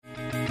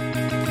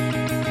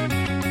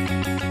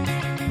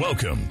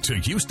Welcome to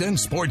Houston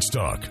Sports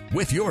Talk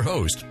with your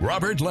host,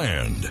 Robert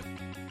Land.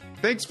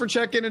 Thanks for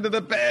checking into the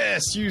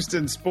best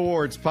Houston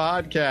sports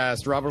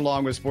podcast. Robert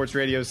along with Sports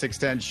Radio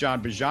 610, Sean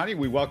Bajani.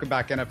 We welcome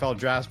back NFL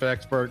draft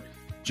expert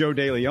Joe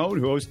DeLeone,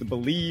 who hosts the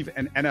Bleav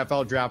and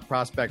NFL Draft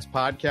Prospects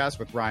podcast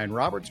with Ryan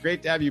Roberts.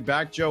 Great to have you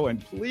back, Joe.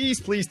 And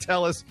please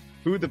tell us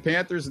who the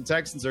Panthers and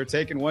Texans are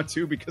taking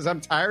 1-2, because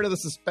I'm tired of the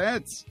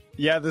suspense.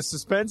 Yeah, the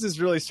suspense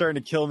is really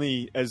starting to kill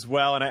me as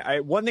well. And I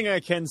one thing I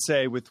can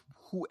say with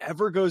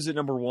whoever goes at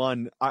number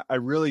one, I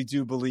really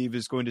do believe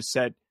is going to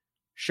set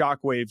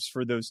shockwaves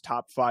for those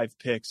top 5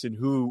 picks, and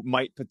who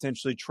might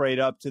potentially trade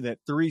up to that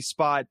 3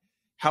 spot.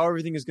 How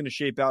everything is going to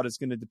shape out is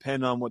going to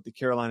depend on what the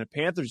Carolina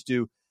Panthers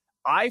do.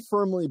 I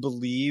firmly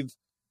believe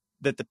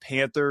that the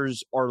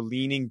Panthers are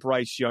leaning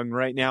Bryce Young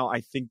right now.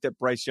 I think that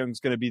Bryce Young is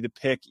going to be the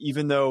pick,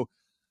 even though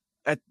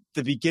at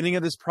the beginning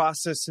of this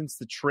process since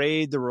the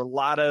trade, there were a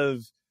lot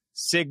of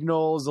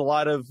signals, a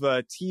lot of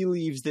tea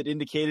leaves that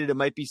indicated it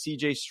might be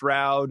C.J.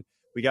 Stroud.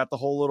 We got the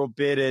whole little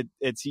bit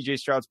at C.J.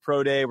 Stroud's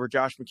pro day where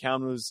Josh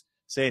McCown was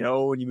saying,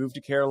 oh, when you move to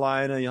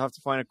Carolina, you'll have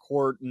to find a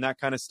court and that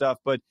kind of stuff.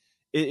 But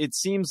it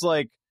seems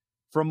like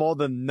from all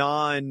the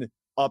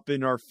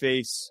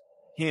non-up-in-our-face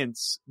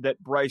hints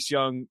that Bryce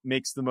Young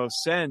makes the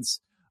most sense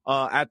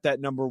at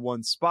that number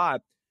 1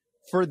 spot.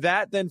 For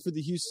that, then, for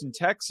the Houston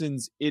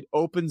Texans, it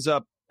opens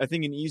up, I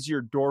think, an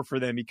easier door for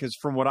them, because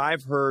from what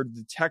I've heard,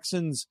 the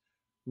Texans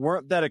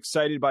weren't that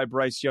excited by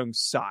Bryce Young's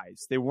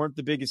size. They weren't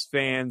the biggest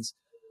fans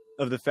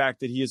of the fact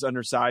that he is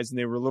undersized, and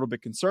they were a little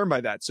big concerned by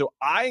that. So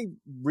I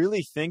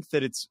really think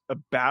that it's a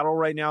battle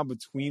right now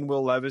between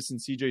Will Levis and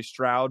CJ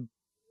Stroud,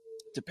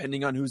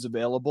 depending on who's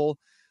available.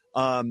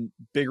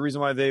 Big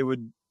reason why they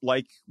would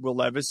like Will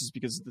Levis is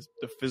because of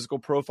the physical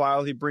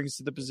profile he brings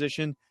to the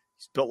position.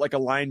 He's built like a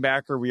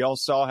linebacker. We all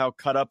saw how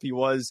cut up he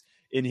was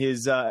in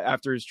his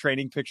after his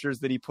training pictures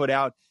that he put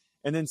out.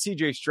 And then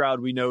CJ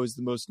Stroud, we know, is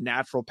the most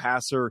natural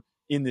passer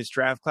in this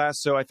draft class.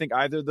 So I think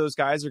either of those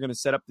guys are going to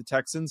set up the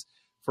Texans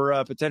for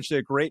potentially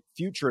a great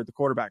future at the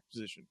quarterback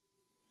position.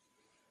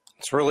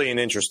 It's really an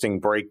interesting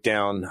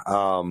breakdown.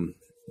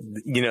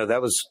 That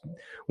was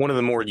one of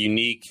the more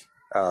unique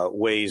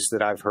ways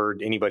that I've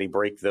heard anybody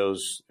break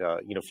those,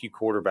 few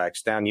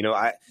quarterbacks down.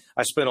 I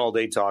spent all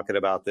day talking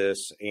about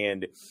this,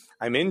 and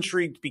I'm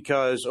intrigued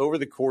because over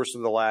the course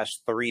of the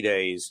last 3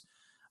 days,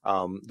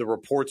 the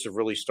reports have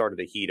really started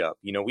to heat up.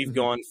 We've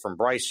gone from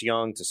Bryce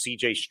Young to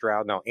C.J.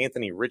 Stroud. Now,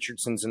 Anthony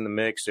Richardson's in the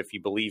mix, if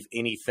you believe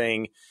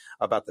anything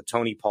about the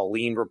Tony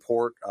Pauline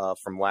report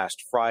from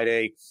last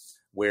Friday,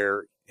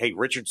 where, hey,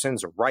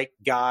 Richardson's a right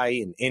guy,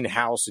 and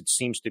in-house it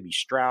seems to be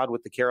Stroud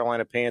with the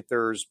Carolina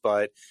Panthers,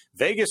 but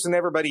Vegas and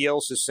everybody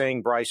else is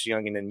saying Bryce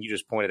Young, and then you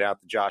just pointed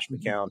out the Josh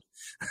McCown,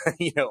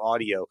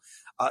 audio.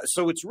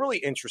 So it's really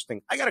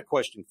interesting. I got a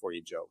question for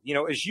you, Joe.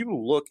 As you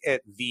look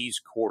at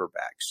these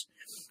quarterbacks,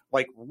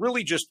 like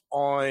really just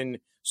on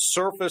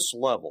surface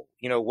level,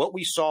 what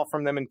we saw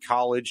from them in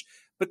college,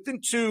 but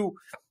then to,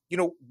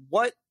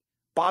 what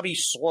Bobby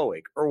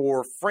Slowick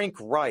or Frank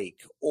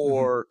Reich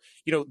or,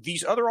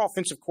 these other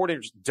offensive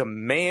coordinators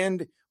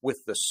demand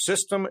with the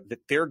system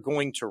that they're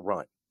going to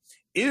run.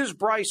 Is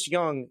Bryce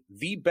Young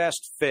the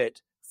best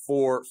fit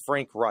for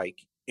Frank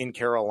Reich in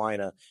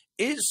Carolina?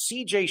 Is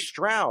C.J.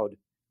 Stroud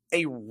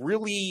a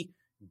really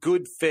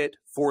good fit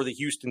for the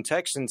Houston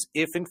Texans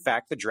if, in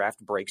fact, the draft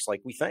breaks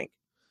like we think?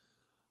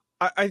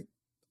 I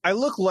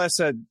look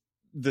less at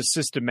the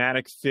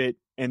systematic fit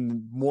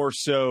and more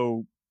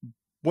so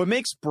what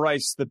makes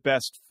Bryce the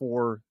best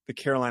for the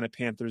Carolina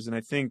Panthers, and I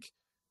think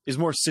is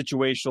more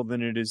situational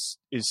than it is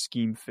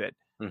scheme fit.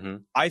 Mm-hmm.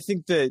 I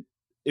think that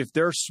if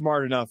they're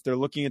smart enough, they're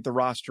looking at the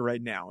roster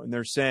right now and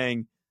they're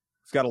saying,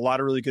 we've got a lot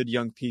of really good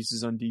young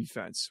pieces on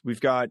defense.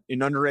 We've got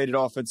an underrated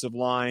offensive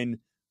line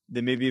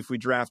that maybe if we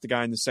draft a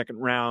guy in the second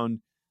round,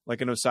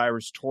 like an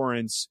Osiris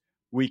Torrance,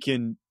 we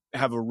can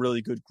have a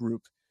really good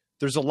group.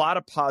 There's a lot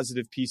of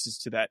positive pieces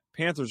to that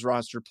Panthers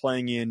roster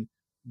playing in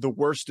the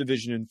worst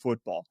division in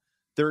football.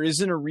 There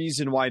isn't a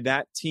reason why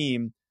that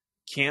team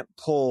can't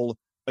pull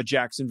a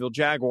Jacksonville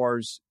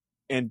Jaguars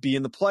and be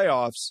in the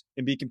playoffs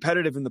and be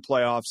competitive in the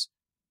playoffs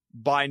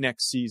by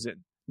next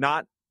season.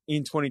 Not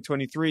in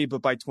 2023,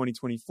 but by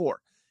 2024.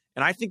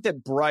 And I think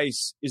that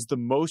Bryce is the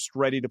most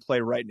ready to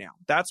play right now.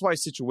 That's why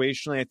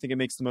situationally I think it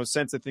makes the most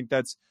sense. I think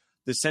that's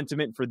the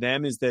sentiment for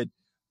them, is that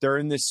they're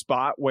in this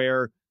spot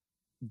where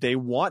they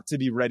want to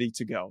be ready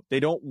to go. They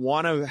don't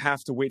want to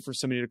have to wait for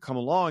somebody to come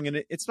along.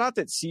 And it's not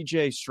that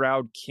CJ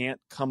Stroud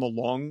can't come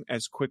along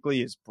as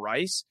quickly as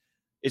Bryce.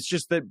 It's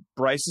just that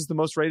Bryce is the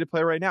most ready to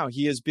play right now.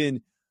 He has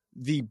been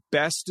the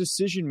best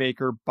decision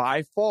maker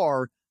by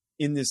far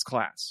in this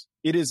class.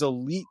 It is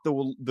elite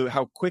the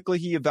how quickly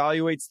he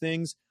evaluates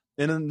things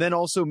and then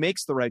also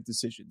makes the right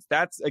decisions.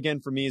 That's,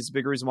 again, for me, is a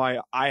big reason why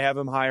I have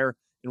him higher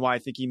and why I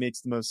think he makes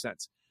the most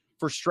sense.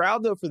 For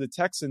Stroud, though, for the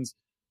Texans,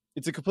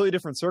 it's a completely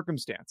different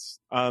circumstance.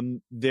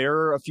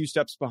 They're a few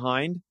steps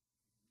behind.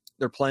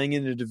 They're playing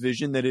in a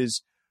division that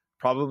is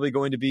probably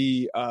going to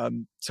be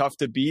tough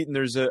to beat. And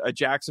there's a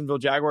Jacksonville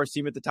Jaguars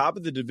team at the top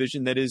of the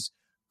division that is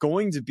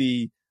going to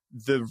be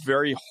the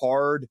very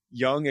hard,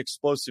 young,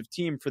 explosive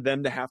team for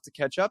them to have to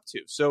catch up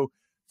to. So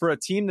for a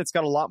team that's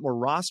got a lot more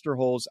roster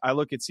holes, I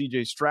look at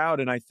C.J. Stroud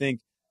and I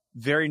think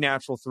very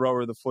natural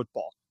thrower of the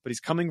football. But he's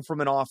coming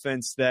from an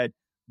offense that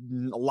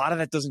a lot of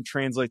that doesn't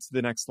translate to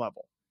the next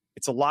level.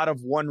 It's a lot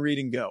of one read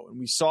and go. And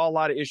we saw a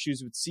lot of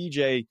issues with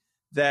CJ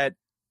that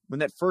when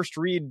that first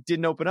read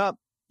didn't open up,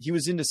 he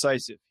was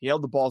indecisive. He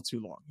held the ball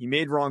too long. He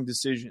made wrong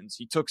decisions.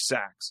 He took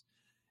sacks.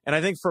 And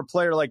I think for a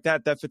player like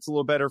that, that fits a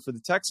little better for the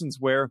Texans,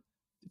 where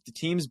if the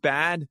team's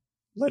bad,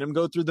 let him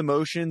go through the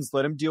motions,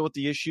 let him deal with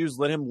the issues,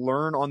 let him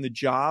learn on the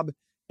job,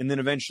 and then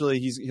eventually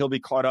he'll be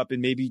caught up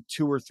in maybe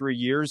 2 or 3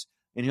 years,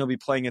 and he'll be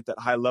playing at that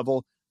high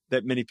level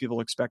that many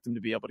people expect him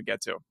to be able to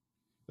get to.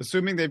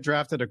 Assuming they've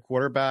drafted a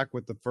quarterback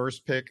with the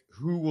first pick,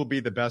 who will be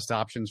the best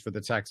options for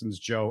the Texans,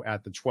 Joe,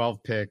 at the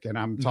 12th pick? And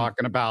I'm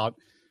talking about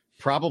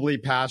probably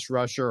pass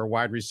rusher or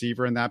wide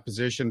receiver in that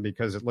position,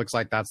 because it looks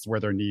like that's where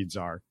their needs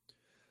are.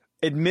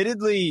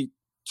 Admittedly,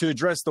 to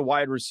address the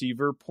wide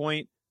receiver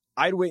point,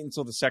 I'd wait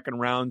until the second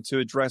round to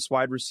address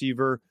wide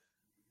receiver.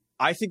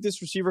 I think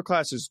this receiver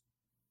class is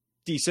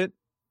decent.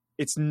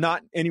 It's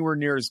not anywhere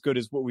near as good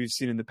as what we've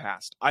seen in the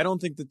past. I don't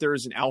think that there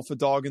is an alpha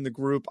dog in the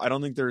group. I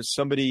don't think there is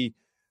somebody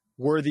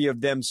worthy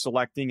of them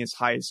selecting as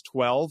high as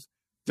 12.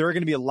 There are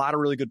going to be a lot of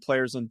really good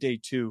players on day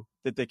 2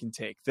 that they can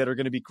take that are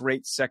going to be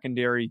great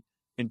secondary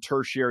and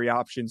tertiary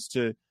options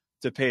to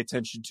pay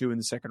attention to in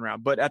the second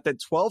round. But at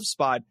that 12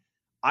 spot,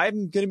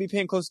 I'm going to be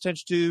paying close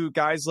attention to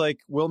guys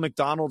like Will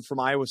McDonald from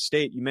Iowa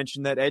State. You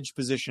mentioned that edge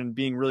position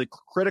being really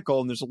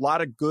critical, and there's a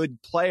lot of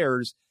good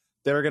players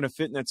that are going to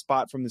fit in that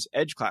spot from this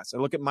edge class. I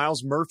look at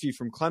Miles Murphy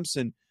from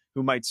Clemson,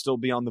 who might still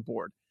be on the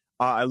board.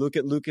 I look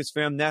at Lucas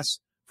Van Ness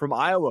from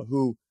Iowa,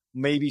 who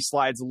maybe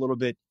slides a little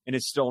bit and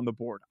is still on the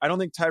board. I don't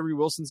think Tyree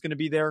Wilson's going to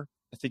be there.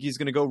 I think he's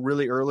going to go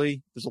really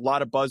early. There's a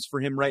lot of buzz for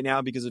him right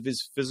now because of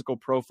his physical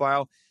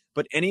profile.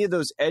 But any of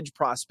those edge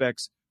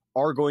prospects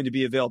are going to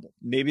be available.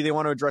 Maybe they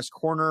want to address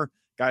corner.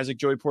 Guys like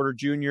Joey Porter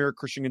Jr.,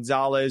 Christian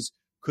Gonzalez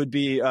could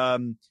be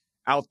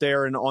out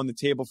there and on the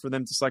table for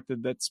them to select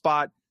that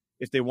spot.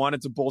 If they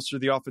wanted to bolster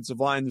the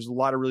offensive line, there's a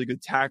lot of really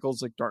good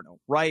tackles like Darnell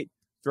Wright,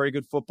 very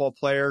good football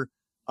player.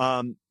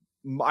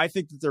 I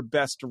think that their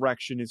best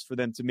direction is for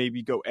them to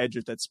maybe go edge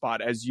at that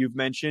spot, as you've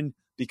mentioned,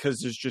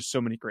 because there's just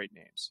so many great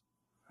names.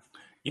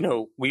 You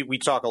know, we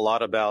talk a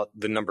lot about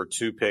the number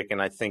 2 pick,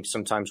 and I think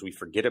sometimes we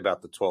forget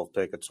about the 12th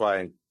pick. That's why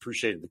I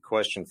appreciated the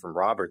question from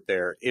Robert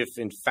there. If,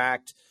 in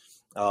fact,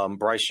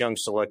 Bryce Young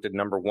selected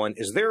number 1,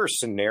 is there a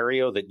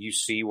scenario that you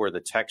see where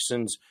the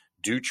Texans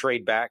do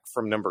trade back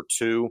from number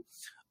 2?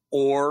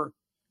 Or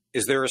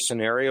is there a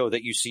scenario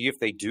that you see if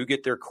they do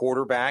get their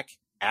quarterback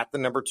at the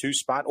number 2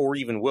 spot, or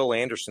even Will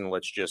Anderson,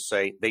 let's just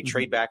say, they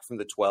trade back from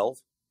the 12?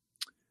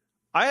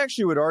 I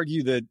actually would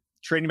argue that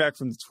trading back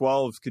from the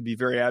 12 could be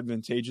very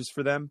advantageous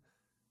for them.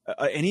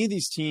 Any of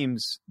these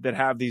teams that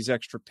have these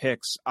extra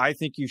picks, I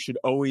think you should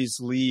always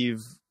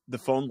leave the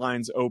phone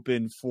lines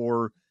open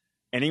for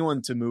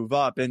anyone to move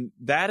up. And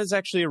that is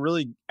actually a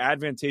really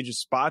advantageous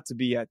spot to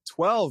be at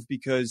 12,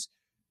 because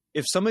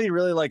if somebody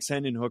really likes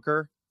Hendon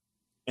Hooker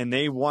and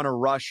they want to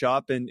rush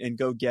up and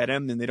go get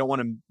him, and they don't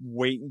want to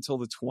wait until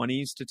the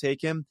 20s to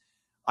take him,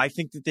 I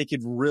think that they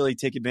could really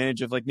take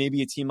advantage of like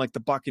maybe a team like the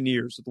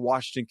Buccaneers or the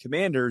Washington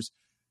Commanders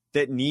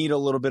that need a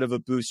little bit of a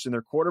boost in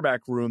their quarterback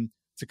room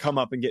to come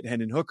up and get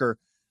Hendon Hooker.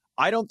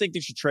 I don't think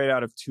they should trade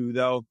out of 2,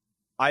 though.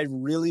 I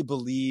really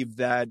believe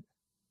that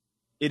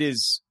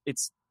it's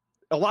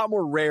a lot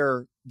more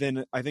rare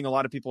than I think a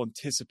lot of people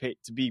anticipate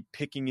to be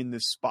picking in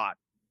this spot,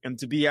 and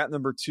to be at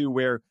number 2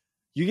 where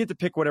you get to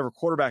pick whatever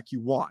quarterback you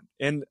want.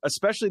 And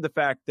especially the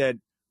fact that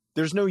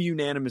there's no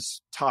unanimous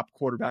top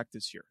quarterback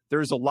this year.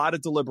 There's a lot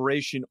of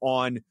deliberation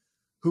on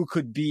who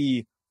could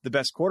be the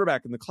best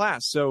quarterback in the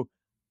class. So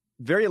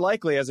very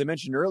likely, as I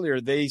mentioned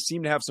earlier, they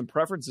seem to have some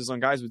preferences on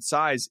guys with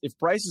size. If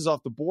Bryce is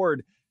off the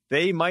board,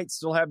 they might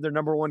still have their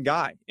number 1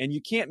 guy. And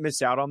you can't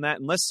miss out on that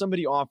unless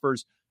somebody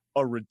offers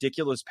a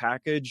ridiculous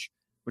package,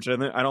 which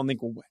I don't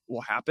think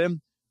will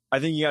happen. I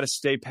think you got to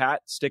stay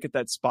pat, stick at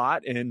that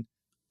spot, and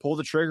pull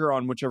the trigger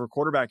on whichever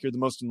quarterback you're the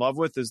most in love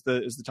with is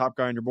the top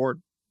guy on your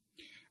board.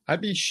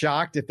 I'd be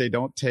shocked if they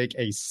don't take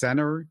a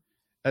center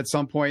at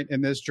some point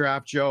in this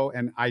draft, Joe,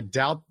 and I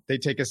doubt they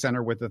take a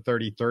center with the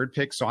 33rd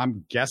pick. So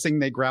I'm guessing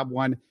they grab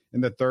one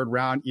in the 3rd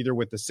round, either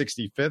with the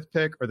 65th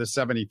pick or the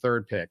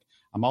 73rd pick.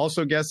 I'm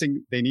also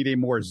guessing they need a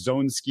more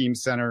zone scheme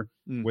center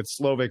with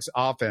Slovic's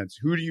offense.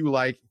 Who do you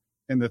like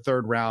in the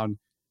 3rd round,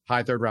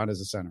 high 3rd round as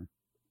a center?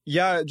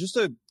 Yeah, just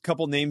a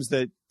couple names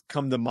that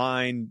come to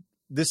mind.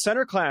 The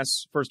center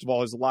class, first of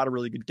all, has a lot of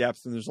really good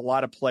depth, and there's a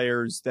lot of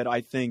players that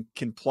I think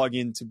can plug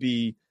in to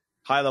be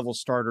high-level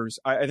starters.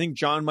 I think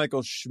John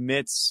Michael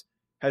Schmitz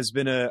has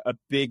been a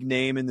big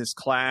name in this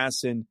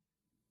class, and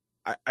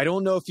I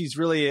don't know if he's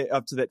really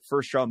up to that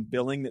first-round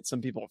billing that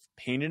some people have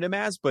painted him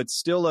as, but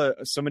still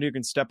somebody who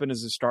can step in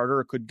as a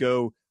starter, could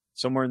go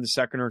somewhere in the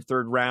 2nd or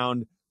 3rd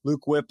round.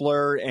 Luke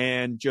Whippler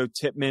and Joe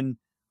Tippmann,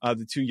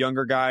 the 2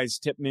 younger guys,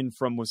 Tippmann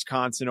from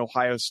Wisconsin,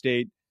 Ohio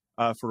State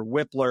for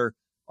Whippler,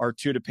 are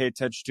 2 to pay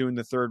attention to in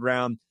the 3rd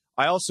round.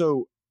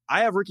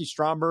 I have Ricky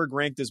Stromberg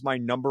ranked as my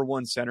number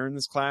one center in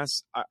this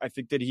class. I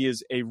think that he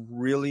is a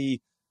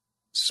really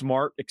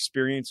smart,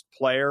 experienced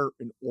player,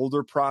 an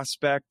older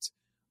prospect.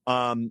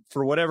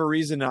 For whatever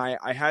reason,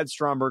 I had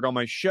Stromberg on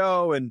my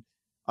show, and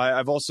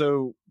I've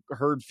also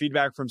heard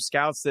feedback from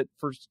scouts that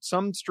for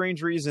some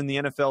strange reason, the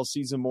NFL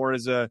sees him more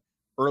as a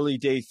early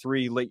day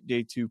 3, late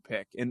day 2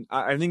 pick. And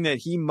I think that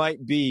he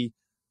might be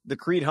the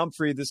Creed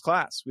Humphrey of this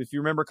class. If you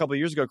remember a couple of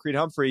years ago, Creed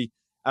Humphrey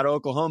out of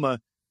Oklahoma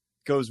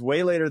goes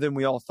way later than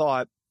we all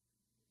thought.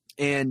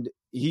 And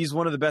he's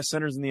one of the best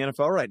centers in the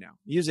NFL right now.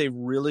 He is a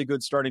really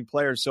good starting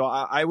player. So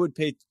I would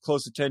pay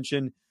close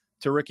attention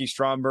to Ricky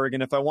Stromberg.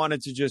 And if I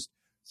wanted to just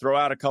throw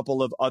out a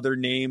couple of other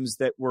names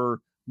that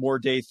were more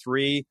day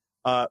 3,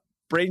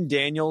 Braden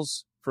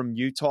Daniels from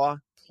Utah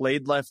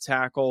played left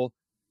tackle.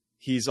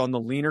 He's on the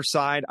leaner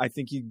side. I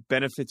think he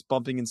benefits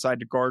bumping inside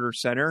to guard or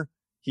center.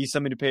 He's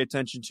something to pay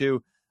attention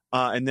to.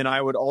 And then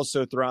I would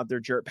also throw out there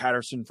Jarrett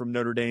Patterson from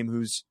Notre Dame,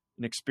 who's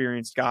an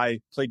experienced guy,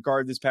 played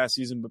guard this past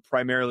season, but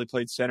primarily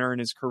played center in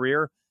his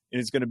career, and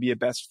is going to be a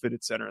best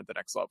fitted center at the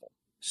next level.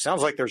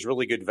 Sounds like there's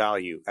really good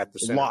value at the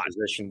center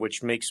position,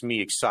 which makes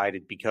me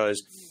excited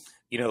because,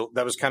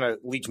 that was kind of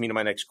leads me to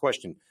my next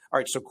question. All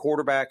right, so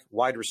quarterback,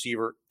 wide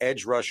receiver,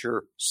 edge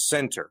rusher,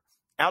 center.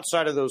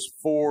 Outside of those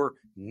 4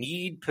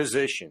 need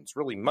positions,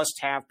 really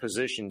must-have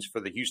positions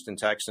for the Houston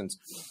Texans,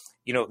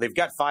 they've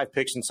got 5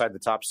 picks inside the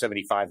top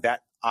 75.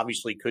 That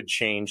obviously could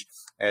change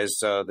as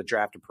the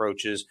draft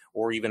approaches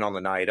or even on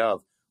the night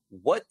of.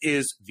 What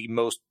is the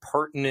most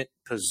pertinent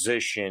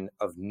position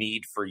of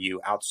need for you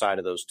outside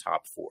of those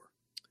top 4?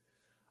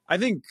 I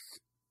think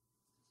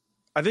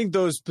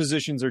those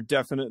positions are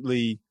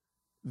definitely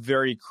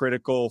very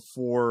critical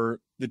for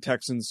the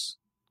Texans'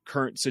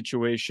 current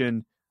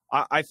situation.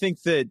 I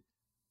think that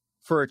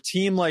for a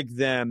team like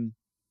them,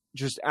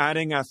 just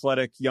adding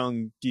athletic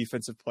young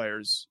defensive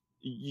players,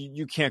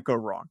 you can't go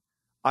wrong.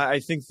 I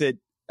think that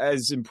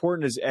as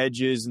important as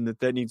edge is and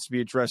that needs to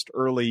be addressed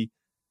early,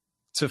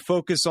 to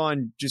focus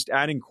on just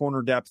adding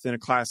corner depth in a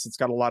class that's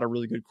got a lot of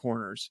really good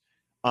corners.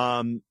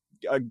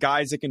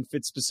 Guys that can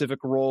fit specific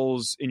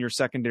roles in your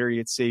secondary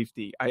at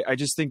safety. I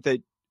just think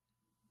that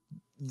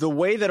the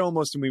way that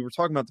almost, and we were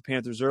talking about the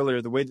Panthers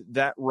earlier, the way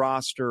that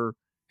roster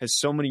has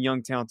so many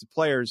young, talented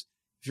players.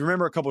 If you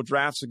remember a couple of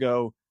drafts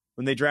ago,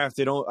 when they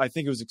drafted, I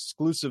think it was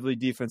exclusively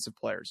defensive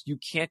players. You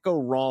can't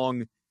go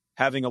wrong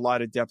having a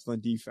lot of depth on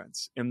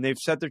defense. And they've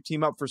set their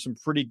team up for some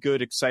pretty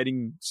good,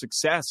 exciting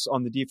success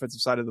on the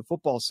defensive side of the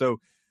football. So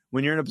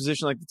when you're in a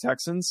position like the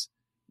Texans,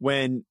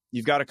 when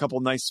you've got a couple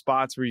nice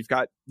spots where you've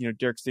got,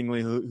 Derek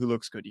Stingley who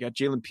looks good, you got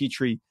Jalen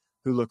Petrie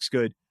who looks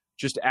good,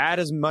 just add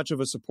as much of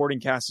a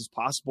supporting cast as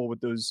possible with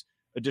those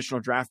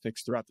additional draft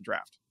picks throughout the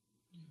draft.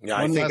 Yeah,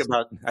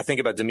 I think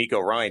about D'Amico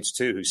Ryans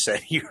too, who said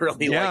he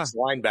really likes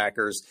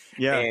linebackers.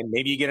 Yeah. And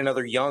maybe you get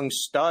another young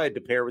stud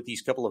to pair with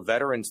these couple of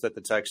veterans that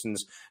the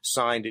Texans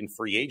signed in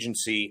free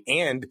agency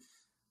and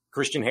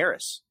Christian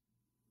Harris.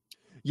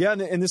 Yeah,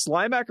 and this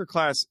linebacker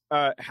class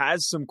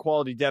has some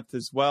quality depth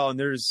as well. And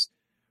there's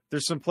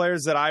some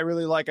players that I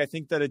really like. I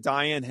think that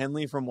Diane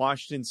Henley from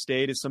Washington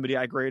State is somebody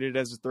I graded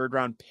as a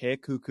 3rd-round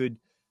pick who could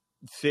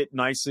fit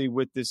nicely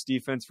with this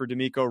defense for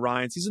D'Amico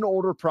Ryans. He's an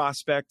older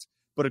prospect,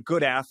 but a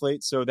good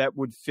athlete, so that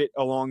would fit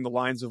along the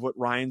lines of what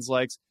Ryans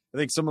likes. I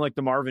think someone like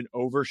the Marvin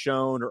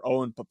Overshone or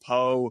Owen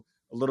Popo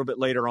a little bit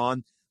later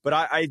on. But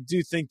I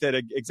do think that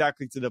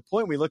exactly to the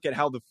point, we look at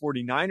how the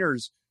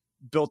 49ers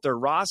built their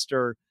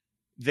roster.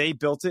 They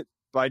built it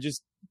by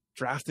just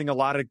drafting a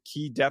lot of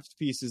key depth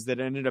pieces that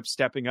ended up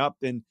stepping up.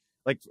 And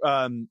like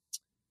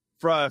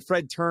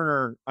Fred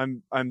Turner, I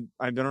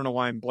don't know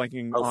why I'm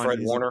blanking on Fred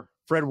Warner.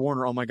 Fred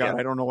Warner. Oh my God. Yeah.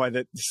 I don't know why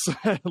it's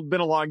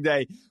been a long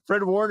day.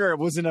 Fred Warner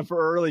wasn't an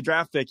early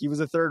draft pick. He was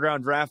a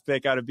 3rd-round draft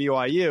pick out of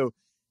BYU,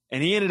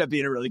 and he ended up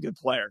being a really good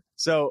player.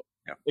 So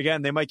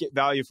again, they might get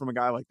value from a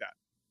guy like that.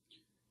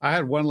 I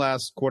had one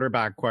last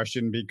quarterback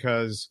question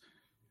because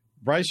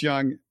Bryce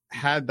Young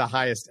had the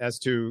highest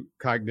S2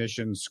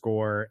 cognition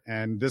score,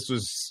 and this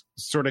was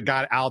sort of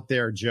got out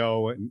there,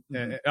 Joe,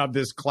 of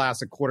this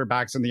class of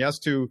quarterbacks. And the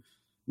S2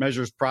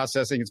 measures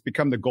processing. It's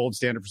become the gold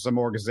standard for some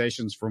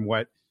organizations from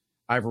what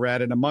I've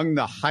read. And among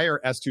the higher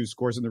S2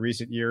 scores in the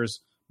recent years,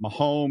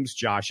 Mahomes,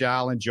 Josh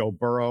Allen, Joe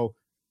Burrow,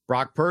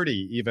 Brock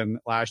Purdy, even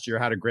last year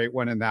had a great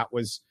one. And that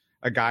was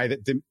a guy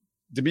that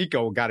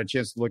D'Amico got a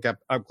chance to look up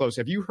close.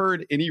 Have you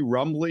heard any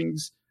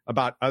rumblings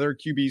about other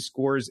QB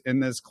scores in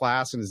this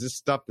class? And is this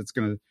stuff that's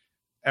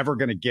ever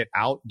going to get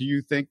out, do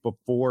you think,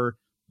 before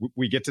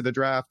we get to the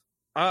draft?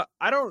 I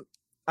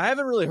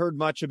haven't really heard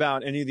much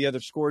about any of the other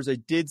scores. I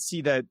did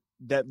see that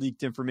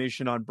leaked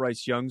information on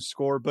Bryce Young's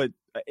score, but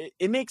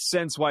it makes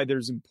sense why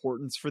there's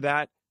importance for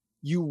that.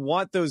 You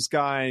want those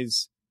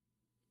guys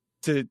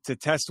to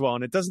test well,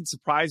 and it doesn't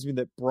surprise me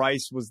that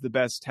Bryce was the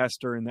best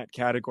tester in that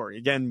category.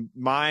 Again,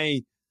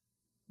 my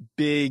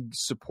big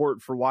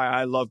support for why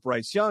I love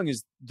Bryce Young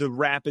is the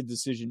rapid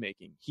decision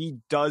making. He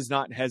does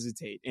not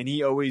hesitate, and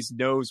he always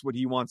knows what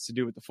he wants to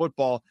do with the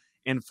football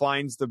and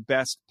finds the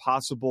best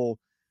possible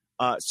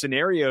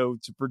scenario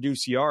to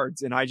produce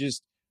yards. And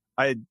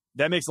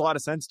that makes a lot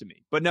of sense to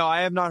me. But no,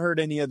 I have not heard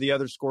any of the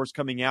other scores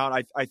coming out.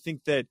 I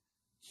think that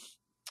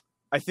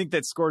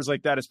scores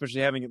like that,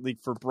 especially having it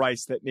leaked for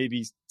Bryce, that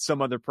maybe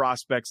some other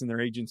prospects and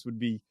their agents would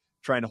be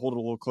trying to hold it a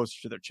little closer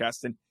to their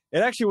chest. And it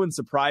actually wouldn't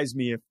surprise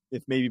me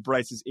if maybe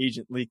Bryce's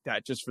agent leaked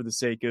that just for the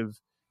sake of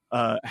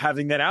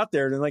having that out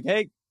there. And like,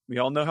 hey, we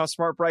all know how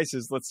smart Bryce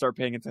is. Let's start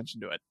paying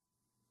attention to it.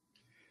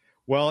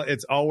 Well,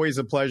 it's always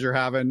a pleasure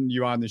having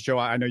you on the show.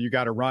 I know you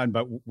got to run,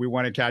 but we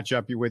want to catch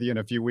up with you in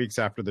a few weeks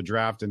after the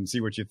draft and see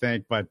what you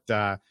think. But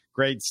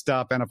great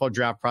stuff. NFL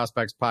Draft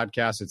Prospects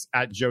Podcast. It's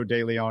at Joe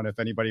DeLeone if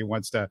anybody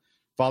wants to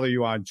follow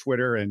you on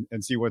Twitter and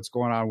see what's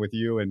going on with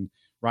you and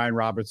Ryan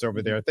Roberts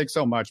over there. Thanks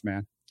so much,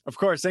 man. Of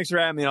course. Thanks for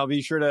having me. I'll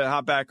be sure to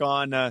hop back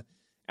on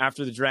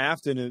after the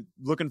draft, and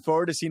looking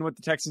forward to seeing what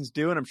the Texans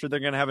do. And I'm sure they're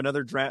going to have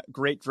another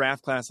great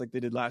draft class like they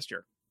did last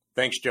year.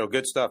 Thanks, Joe.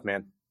 Good stuff,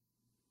 man.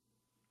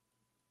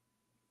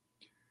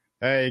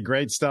 Hey,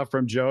 great stuff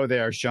from Joe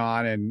there,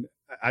 Sean. And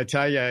I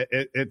tell you,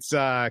 it's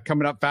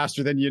coming up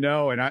faster than you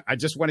know. And I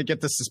just want to get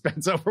the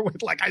suspense over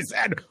with. Like I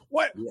said,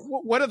 what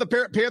are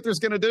the Panthers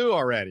going to do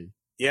already?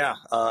 Yeah.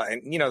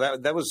 And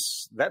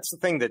that's the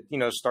thing that,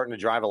 starting to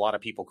drive a lot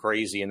of people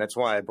crazy. And that's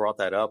why I brought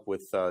that up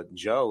with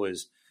Joe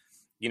is,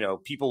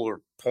 people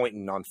were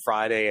pointing on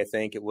Friday, I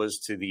think it was,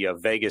 to the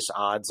Vegas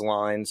odds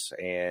lines.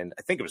 And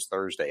I think it was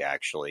Thursday,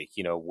 actually,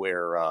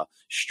 where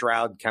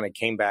Stroud kind of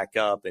came back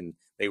up and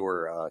they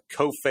were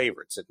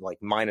co-favorites at like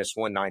minus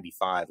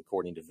 195,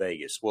 according to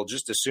Vegas. Well,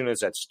 just as soon as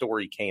that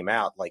story came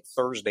out, like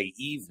Thursday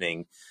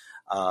evening,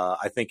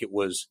 I think it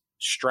was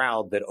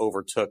Stroud that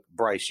overtook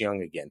Bryce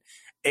Young again.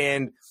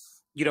 And,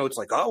 it's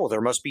like, oh, well, there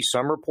must be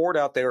some report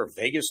out there.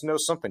 Vegas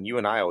knows something. You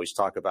and I always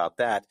talk about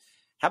that.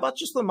 How about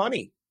just the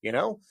money?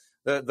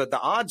 The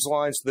odds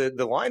lines,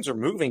 the lines are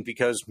moving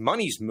because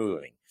money's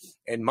moving.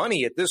 And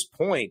money at this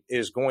point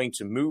is going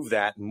to move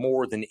that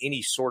more than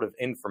any sort of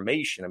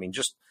information. I mean,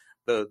 just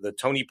the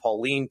Tony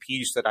Pauline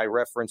piece that I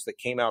referenced that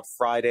came out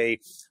Friday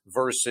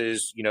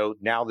versus,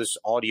 now this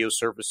audio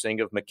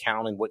surfacing of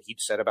McCown and what he'd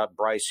said about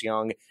Bryce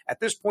Young. At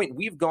this point,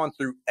 we've gone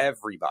through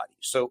everybody.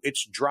 So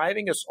it's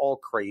driving us all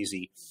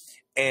crazy.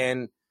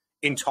 And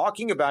in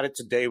talking about it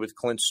today with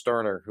Clint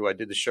Sterner, who I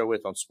did the show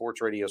with on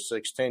Sports Radio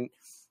 610,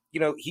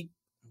 he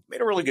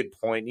made a really good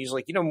point. He's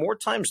like, more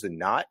times than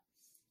not,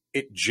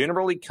 it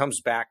generally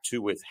comes back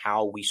to with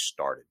how we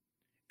started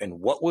and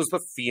what was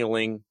the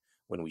feeling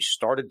when we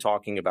started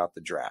talking about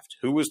the draft.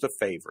 Who was the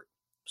favorite?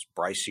 It was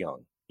Bryce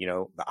Young.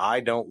 The eye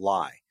don't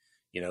lie.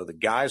 The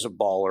guy's a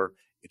baller.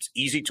 It's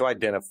easy to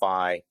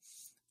identify.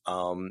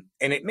 And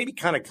it maybe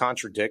kind of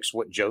contradicts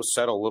what Joe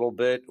said a little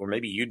bit, or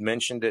maybe you'd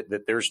mentioned it,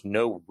 that there's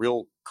no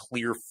real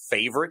clear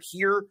favorite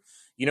here.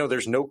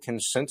 There's no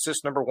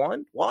consensus, number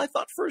one. Well, I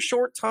thought for a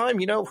short time,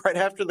 right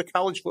after the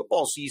college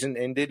football season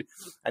ended,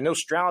 I know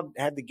Stroud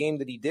had the game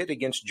that he did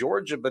against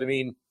Georgia, but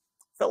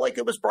felt like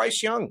it was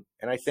Bryce Young.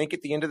 And I think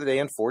at the end of the day,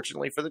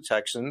 unfortunately for the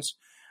Texans,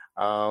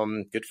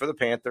 good for the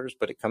Panthers,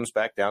 but it comes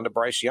back down to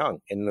Bryce Young.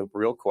 And the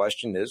real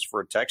question is,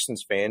 for a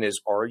Texans fan, is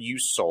are you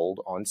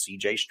sold on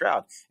CJ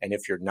Stroud? And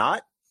if you're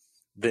not,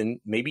 then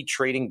maybe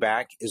trading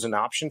back is an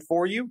option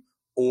for you,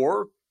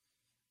 or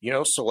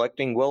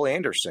selecting Will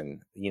Anderson,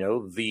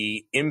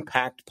 the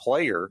impact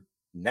player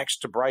next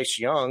to Bryce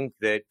Young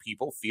that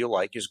people feel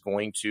like is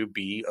going to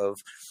be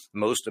of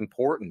most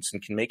importance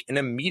and can make an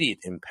immediate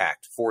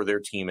impact for their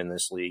team in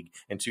this league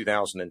in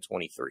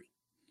 2023.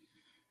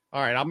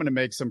 All right, I'm going to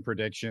make some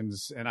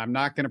predictions, and I'm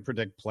not going to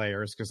predict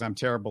players because I'm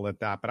terrible at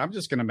that, but I'm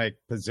just going to make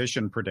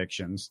position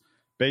predictions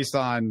based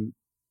on,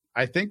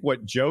 I think,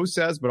 what Joe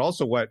says, but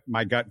also what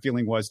my gut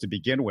feeling was to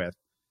begin with.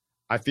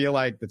 I feel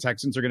like the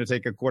Texans are going to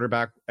take a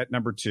quarterback at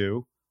number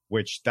 2,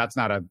 which that's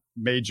not a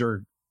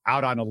major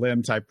out on a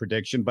limb type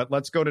prediction, but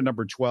let's go to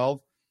number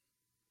 12.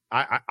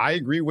 I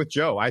agree with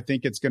Joe. I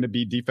think it's going to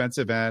be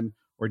defensive end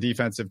or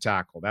defensive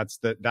tackle. That's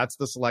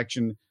the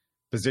selection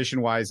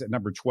position wise at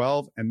number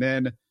 12. And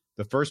then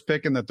the first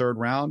pick in the third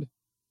round,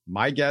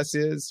 my guess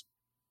is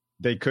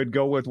they could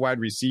go with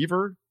wide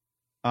receiver.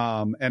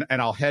 And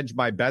I'll hedge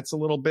my bets a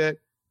little bit.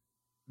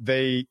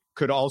 They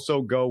could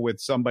also go with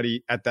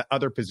somebody at the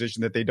other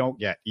position that they don't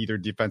get, either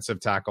defensive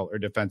tackle or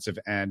defensive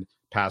end,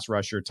 pass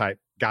rusher type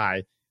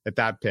guy at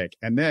that pick.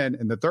 And then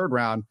in the third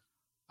round,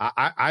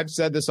 I've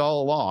said this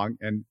all along,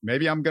 and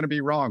maybe I'm going to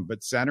be wrong,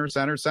 but center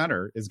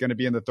is going to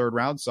be in the third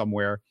round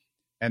somewhere.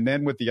 And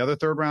then with the other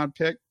third round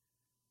pick,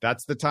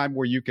 that's the time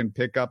where you can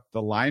pick up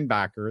the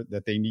linebacker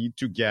that they need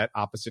to get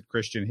opposite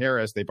Christian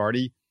Harris. They've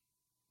already,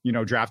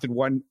 drafted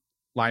one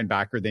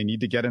linebacker. They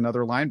need to get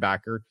another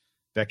linebacker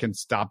that can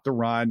stop the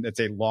run. It's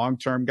a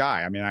long-term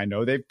guy. I mean, I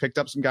know they've picked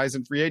up some guys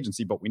in free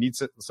agency, but we need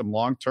some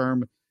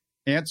long-term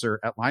answer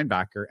at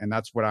linebacker. And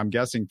that's what I'm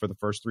guessing for the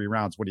first 3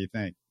 rounds. What do you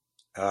think?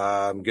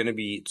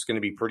 It's going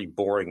to be pretty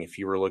boring if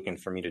you were looking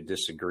for me to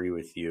disagree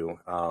with you.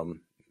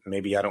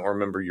 Maybe I don't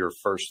remember your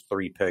first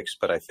 3 picks,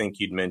 but I think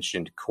you'd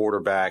mentioned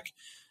quarterback,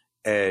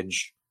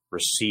 edge,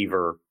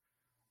 receiver.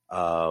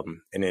 And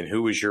then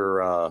who was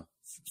your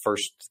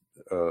first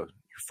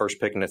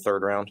pick in the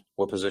third round?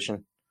 What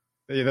position?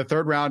 The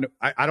third round,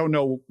 I don't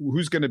know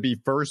who's going to be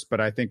first, but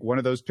I think one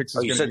of those picks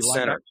is going to be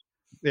center.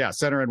 Yeah,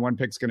 center, and one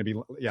pick's going to be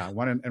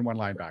one and one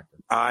linebacker.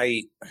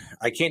 I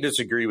can't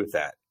disagree with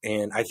that,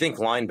 and I think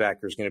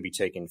linebacker is going to be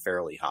taken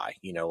fairly high.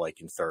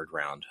 Like in third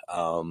round.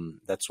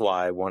 That's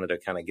why I wanted to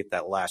kind of get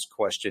that last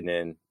question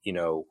in.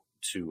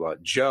 To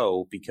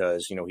Joe,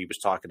 because he was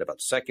talking about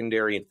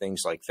secondary and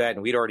things like that,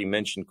 and we'd already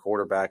mentioned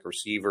quarterback,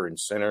 receiver, and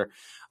center,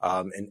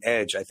 and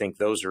edge. I think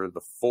those are the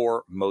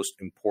four most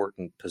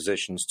important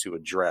positions to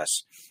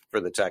address for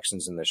the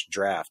Texans in this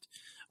draft.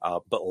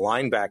 But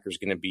linebacker is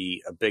going to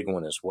be a big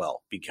one as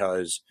well,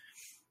 because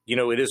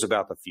it is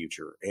about the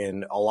future,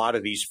 and a lot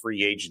of these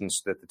free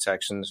agents that the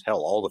Texans, hell,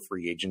 all the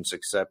free agents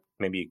except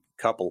maybe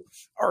a couple,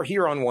 are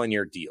here on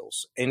one-year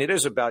deals, and it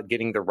is about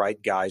getting the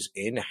right guys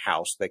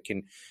in-house that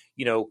can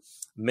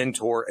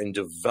mentor and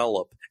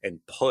develop and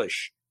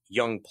push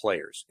young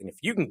players. And if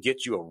you can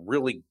get you a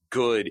really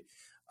good,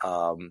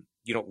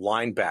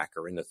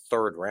 linebacker in the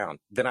third round,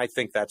 then I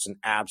think that's an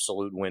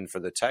absolute win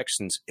for the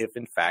Texans if,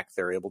 in fact,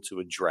 they're able to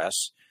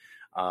address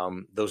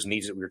those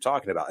needs that we were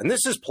talking about. And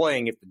this is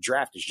playing if the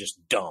draft is just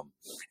dumb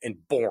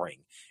and boring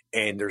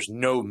and there's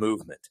no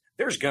movement.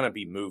 There's going to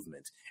be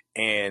movement.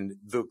 And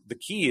the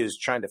key is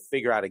trying to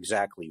figure out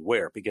exactly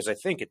where, because I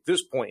think at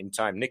this point in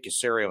time, Nick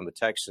Caserio and the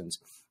Texans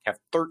have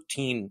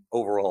 13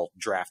 overall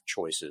draft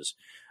choices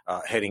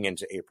heading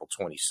into April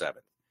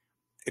 27th.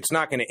 It's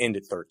not going to end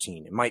at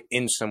 13. It might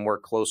end somewhere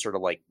closer to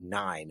like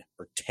 9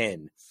 or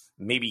 10.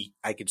 Maybe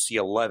I could see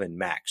 11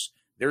 max.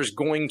 There's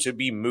going to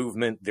be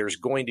movement. There's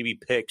going to be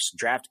picks,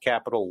 draft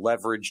capital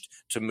leveraged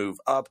to move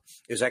up.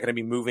 Is that going to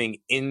be moving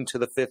into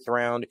the fifth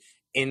round,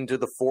 into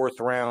the fourth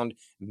round,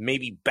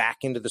 maybe back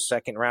into the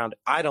second round?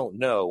 I don't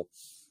know.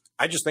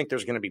 I just think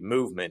there's going to be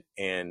movement,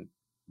 and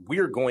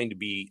we're going to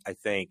be, I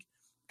think,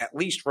 at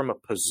least from a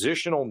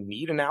positional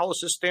need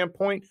analysis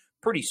standpoint,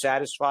 pretty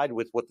satisfied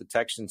with what the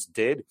Texans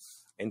did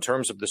in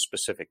terms of the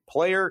specific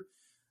player.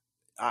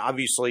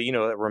 Obviously,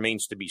 that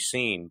remains to be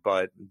seen,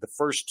 but the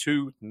first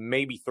 2,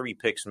 maybe 3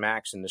 picks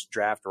max in this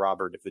draft,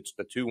 Robert, if it's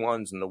the 2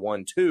 1s and the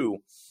 1 2,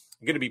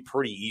 going to be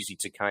pretty easy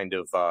to kind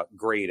of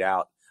grade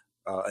out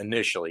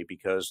initially,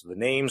 because the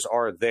names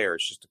are there.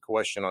 It's just a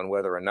question on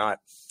whether or not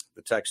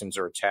the Texans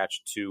are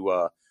attached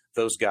to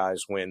those guys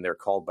when they're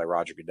called by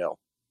Roger Goodell.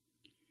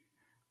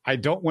 I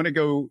don't want to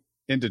go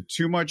into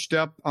too much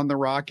depth on the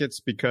Rockets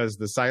because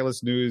the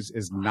Silas news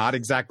is not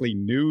exactly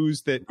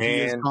news that he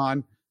is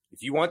gone.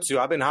 If you want to,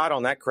 I've been hot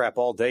on that crap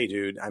all day,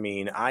 dude. I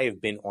mean, I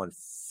have been on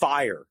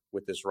fire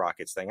with this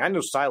Rockets thing. I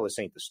know Silas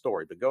ain't the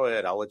story, but go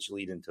ahead. I'll let you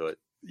lead into it.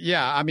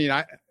 Yeah, I mean,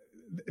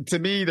 to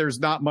me, there's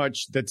not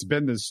much that's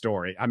been this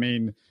story. I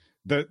mean,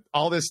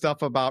 all this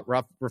stuff about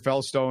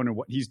Rafael Stone and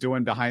what he's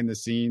doing behind the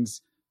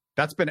scenes,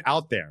 that's been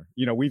out there.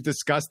 We've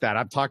discussed that.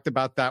 I've talked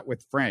about that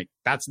with Frank.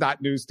 That's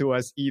not news to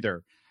us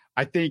either.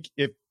 I think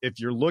if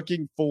you're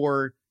looking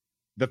for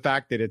the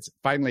fact that it's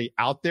finally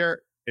out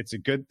there, it's a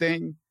good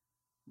thing.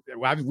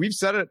 We've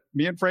said it.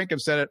 Me and Frank have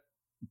said it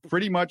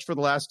pretty much for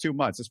the last 2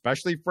 months,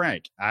 especially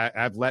Frank.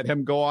 I've let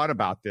him go on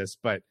about this.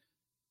 But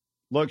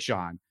look,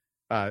 Sean,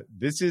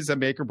 this is a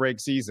make or break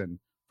season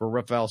for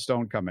Rafael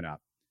Stone coming up.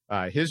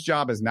 His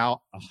job is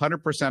now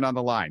 100% on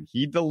the line.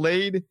 He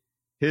delayed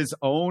his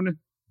own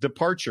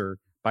departure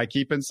by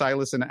keeping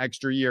Silas an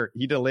extra year.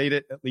 He delayed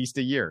it at least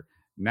a year.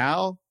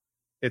 Now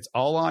it's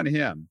all on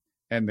him.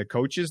 And the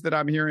coaches that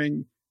I'm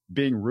hearing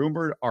being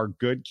rumored are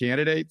good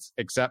candidates,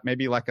 except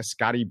maybe like a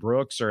Scotty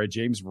Brooks or a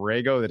James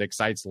Borrego that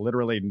excites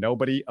literally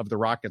nobody of the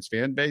Rockets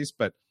fan base.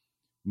 But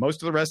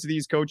most of the rest of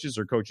these coaches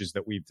are coaches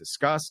that we've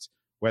discussed,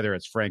 whether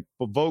it's Frank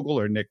Vogel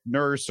or Nick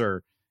Nurse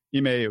or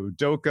Ime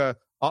Udoka.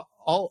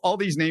 All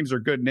these names are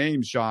good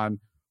names, Sean,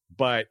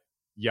 but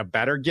you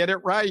better get it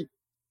right.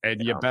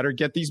 And you better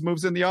get these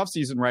moves in the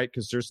offseason right,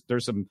 because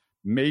there's some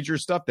major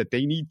stuff that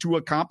they need to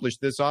accomplish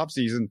this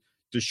offseason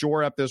to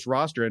shore up this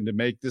roster and to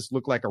make this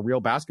look like a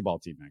real basketball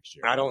team next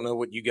year. I don't know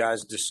what you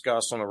guys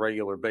discuss on a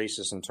regular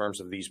basis in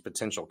terms of these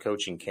potential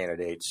coaching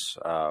candidates.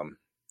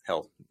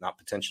 Hell, not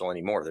potential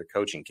anymore. They're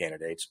coaching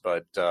candidates.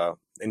 But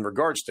in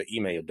regards to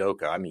Ime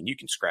Udoka, I mean, you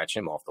can scratch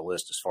him off the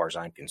list as far as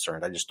I'm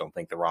concerned. I just don't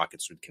think the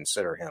Rockets would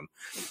consider him,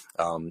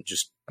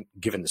 just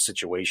given the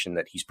situation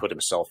that he's put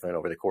himself in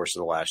over the course of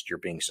the last year,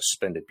 being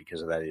suspended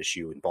because of that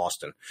issue in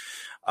Boston.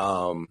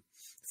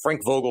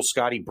 Frank Vogel,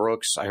 Scotty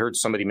Brooks. I heard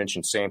somebody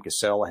mention Sam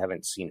Cassell. I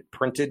haven't seen it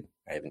printed.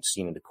 I haven't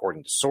seen it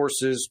according to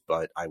sources,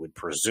 but I would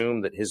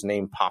presume that his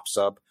name pops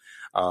up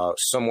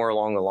somewhere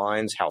along the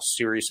lines. How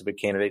serious of a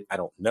candidate, I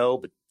don't know,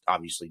 but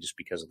obviously just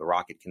because of the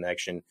Rocket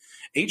connection.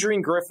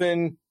 Adrian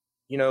Griffin,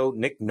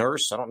 Nick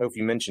Nurse. I don't know if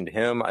you mentioned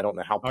him. I don't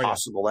know how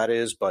possible that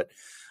is, but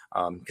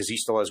because he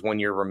still has 1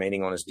 year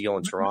remaining on his deal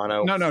in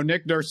Toronto. No.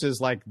 Nick Nurse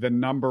is like the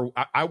number.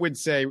 I would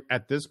say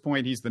at this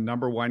point he's the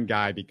number one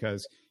guy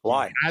because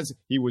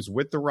he was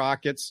with the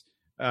Rockets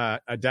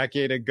a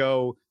decade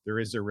ago. There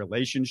is a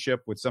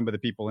relationship with some of the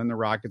people in the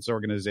Rockets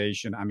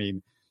organization. I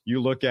mean, you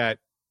look at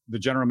the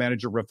general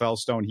manager, Rafael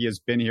Stone. He has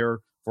been here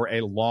for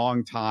a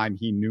long time.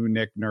 He knew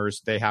Nick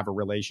Nurse. They have a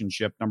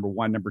relationship, number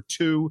one. Number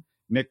two,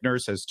 Nick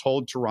Nurse has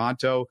told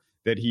Toronto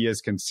that he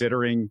is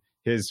considering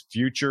his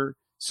future.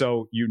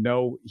 So,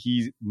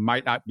 he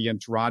might not be in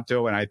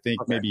Toronto. And I think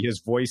maybe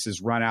his voice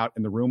has run out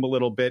in the room a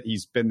little bit.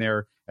 He's been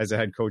there as a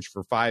head coach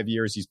for 5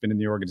 years. He's been in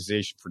the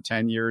organization for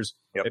 10 years.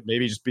 Yep. It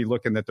maybe just be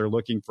looking that they're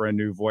looking for a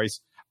new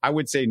voice. I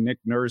would say Nick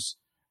Nurse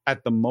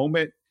at the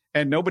moment,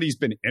 and nobody's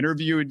been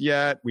interviewed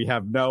yet. We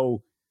have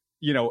no,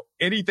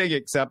 anything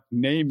except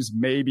names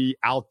maybe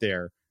out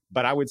there.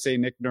 But I would say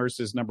Nick Nurse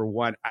is number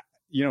one.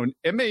 Ime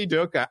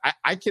Udoka,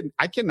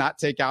 I cannot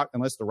take out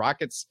unless the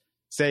Rockets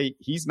say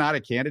he's not a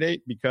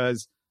candidate,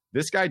 because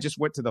this guy just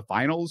went to the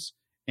finals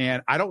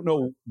and I don't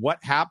know what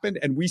happened.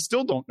 And we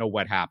still don't know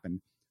what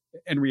happened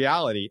in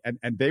reality.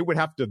 And they would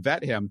have to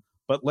vet him.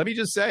 But let me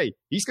just say,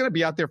 he's going to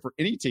be out there for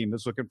any team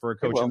that's looking for a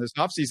coach in this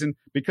offseason,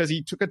 because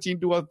he took a team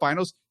to a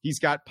finals. He's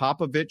got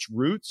Popovich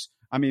roots.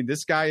 I mean,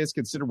 this guy is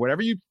considered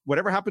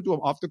whatever happened to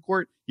him off the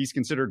court, he's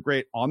considered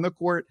great on the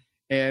court.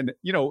 And,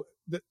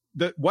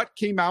 what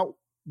came out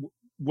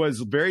was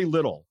very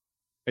little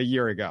a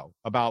year ago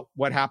about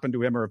what happened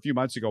to him, or a few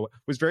months ago,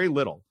 was very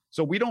little.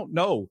 So we don't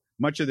know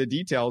much of the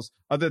details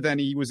other than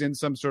he was in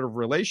some sort of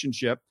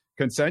relationship,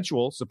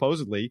 consensual,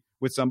 supposedly,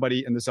 with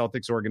somebody in the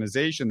Celtics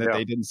organization that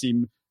they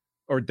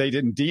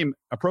didn't deem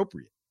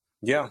appropriate.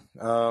 Yeah.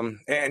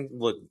 And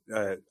look,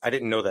 I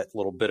didn't know that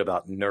little bit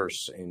about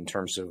Nurse in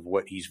terms of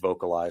what he's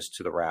vocalized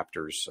to the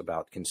Raptors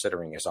about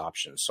considering his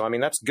options. So, I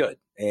mean, that's good.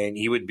 And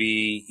he would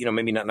be,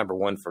 maybe not number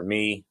one for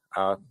me,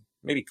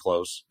 maybe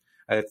close.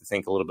 I have to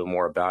think a little bit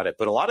more about it.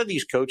 But a lot of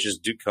these coaches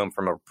do come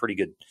from a pretty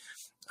good,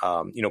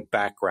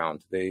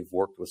 background. They've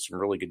worked with some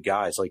really good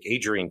guys, like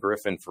Adrian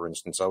Griffin, for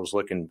instance. I was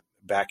looking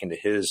back into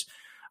his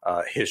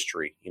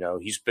history.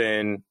 He's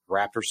been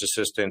Raptors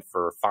assistant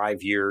for 5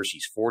 years.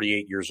 He's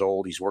 48 years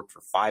old. He's worked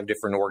for 5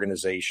 different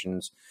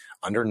organizations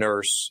under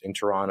Nurse in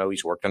Toronto.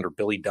 He's worked under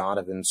Billy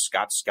Donovan,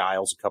 Scott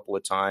Skiles a couple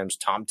of times,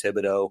 Tom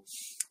Thibodeau,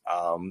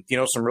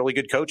 some really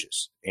good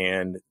coaches.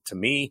 And to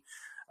me,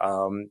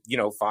 5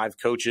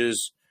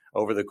 coaches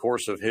over the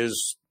course of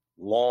his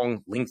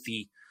long,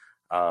 lengthy,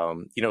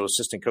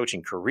 assistant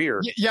coaching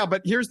career. Yeah,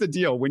 but here's the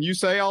deal. When you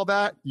say all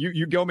that,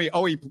 you go me,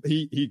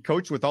 he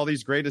coached with all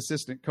these great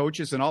assistant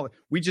coaches and all.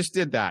 We just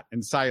did that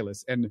in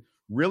Silas. And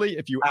really,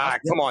 if you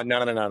come on,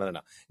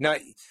 no. No,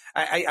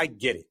 I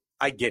get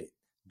it.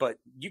 But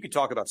you could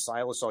talk about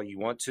Silas all you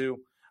want to.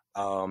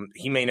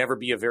 He may never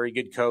be a very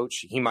good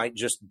coach. He might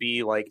just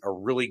be like a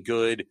really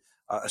good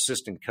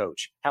assistant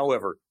coach.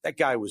 However, that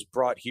guy was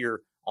brought here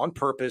on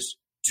purpose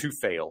to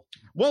fail.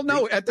 Well,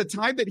 no, at the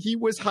time that he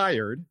was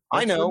hired,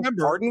 I know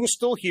Harden was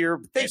still here,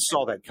 but they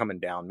saw that coming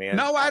down, man.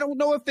 No, I don't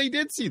know if they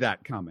did see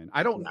that coming.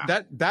 I don't.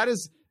 That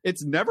is.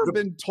 It's never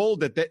been told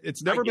that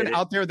it's never been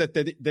out there that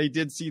they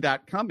did see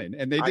that coming,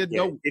 and they did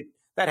know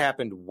that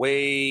happened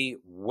way,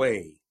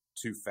 way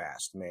too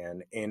fast,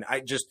 man. And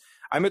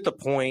I'm at the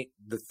point.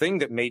 The thing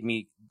that made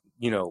me,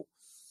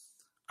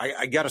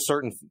 I got a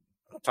certain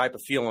type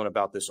of feeling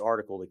about this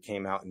article that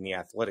came out in The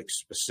Athletic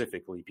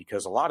specifically,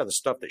 because a lot of the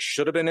stuff that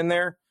should have been in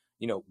there,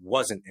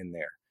 wasn't in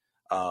there.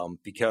 And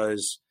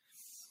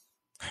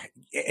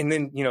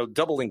then,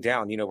 doubling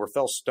down,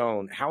 Rafael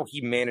Stone, how he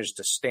managed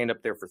to stand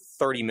up there for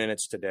 30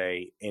 minutes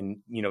today and,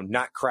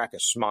 not crack a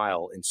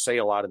smile and say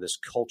a lot of this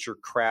culture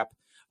crap,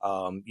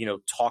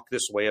 talk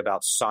this way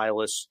about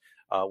Silas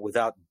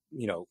without,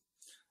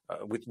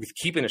 with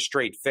keeping a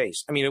straight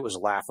face. I mean, it was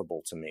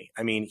laughable to me.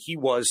 I mean, he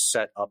was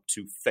set up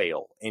to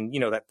fail. And,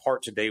 that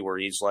part today where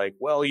he's like,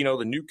 well,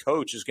 the new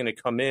coach is going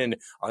to come in,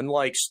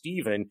 unlike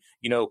Steven,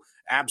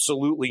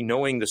 absolutely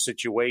knowing the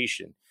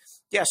situation.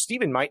 Yeah,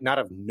 Steven might not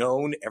have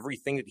known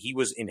everything that he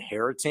was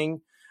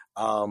inheriting,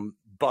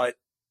 but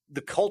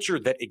the culture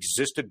that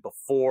existed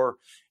before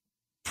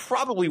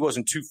probably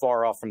wasn't too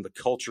far off from the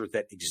culture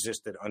that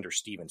existed under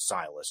Stephen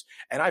Silas.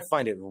 And I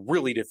find it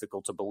really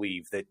difficult to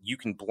believe that you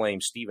can blame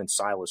Stephen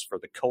Silas for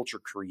the culture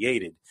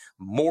created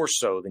more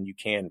so than you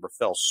can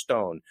Rafael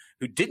Stone,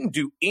 who didn't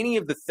do any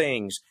of the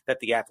things that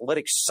the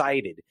Athletic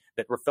cited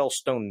that Rafael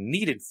Stone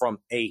needed from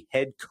a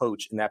head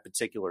coach in that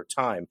particular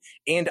time.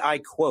 And I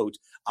quote,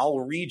 I'll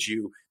read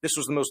you, this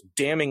was the most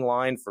damning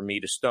line for me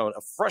to Stone,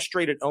 a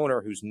frustrated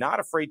owner who's not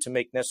afraid to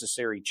make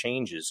necessary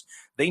changes.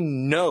 They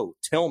know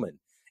Tillman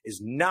is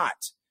not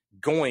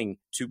going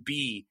to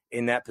be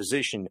in that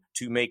position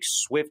to make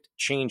swift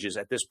changes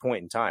at this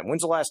point in time.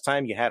 When's the last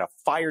time you had a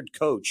fired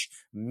coach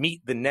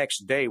meet the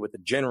next day with the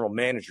general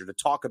manager to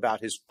talk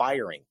about his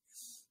firing?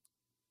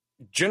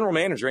 General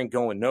manager ain't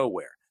going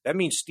nowhere. That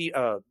means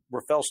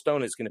Rafael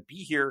Stone is going to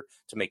be here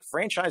to make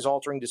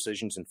franchise-altering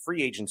decisions in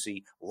free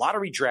agency,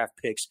 lottery draft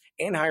picks,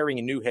 and hiring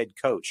a new head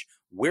coach.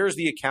 Where's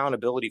the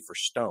accountability for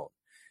Stone?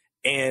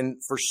 And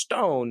for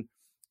Stone,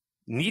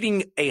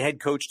 needing a head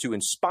coach to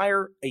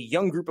inspire a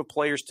young group of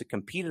players to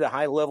compete at a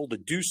high level, to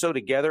do so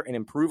together and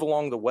improve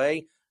along the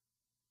way,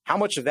 how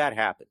much of that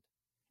happened?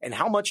 And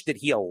how much did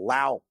he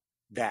allow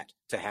that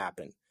to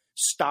happen?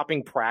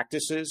 Stopping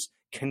practices,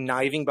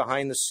 conniving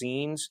behind the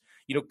scenes,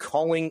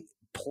 calling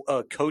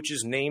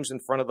coaches' names in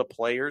front of the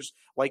players.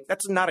 Like,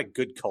 that's not a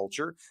good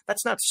culture.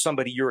 That's not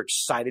somebody you're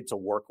excited to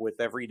work with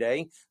every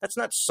day. That's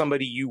not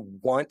somebody you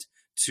want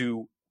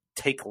to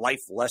take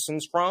life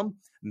lessons from?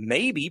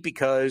 Maybe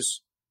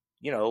because,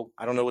 I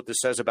don't know what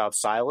this says about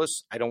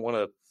Silas. I don't want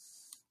to,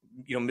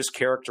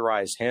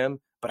 mischaracterize him,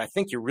 but I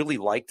think you really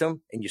liked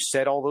him. And you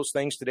said all those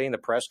things today in the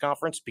press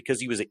conference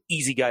because he was an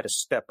easy guy to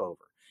step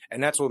over.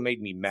 And that's what made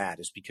me mad,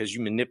 is because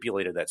you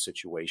manipulated that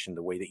situation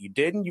the way that you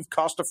did. And you've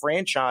cost a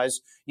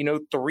franchise,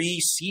 3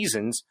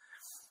 seasons,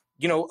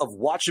 of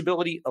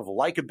watchability, of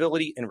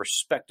likability, and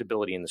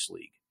respectability in this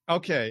league.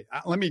 Okay,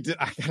 I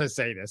got to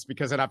say this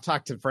because, and I've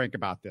talked to Frank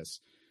about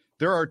this.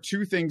 There are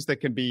 2 things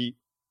that can be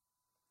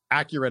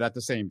accurate at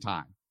the same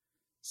time.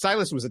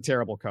 Silas was a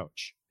terrible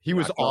coach. He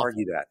was awful.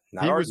 Argue that.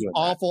 He was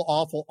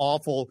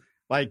awful.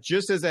 Like,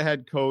 just as a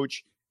head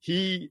coach,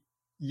 he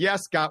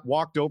got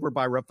walked over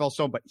by Rafael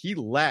Stone, but he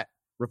let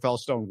Rafael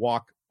Stone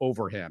walk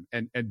over him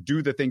and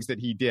do the things that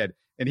he did.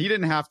 And he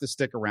didn't have to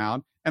stick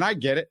around. And I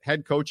get it.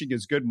 Head coaching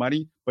is good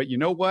money. But you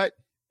know what?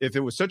 If it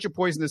was such a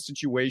poisonous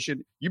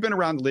situation, you've been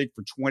around the league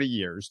for 20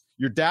 years.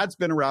 Your dad's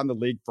been around the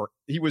league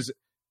he was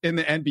in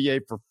the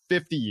NBA for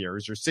 50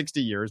 years or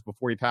 60 years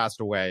before he passed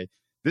away.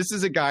 This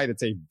is a guy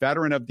that's a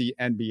veteran of the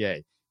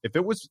NBA. If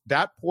it was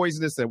that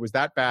poisonous, that was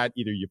that bad,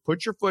 either you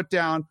put your foot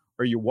down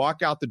or you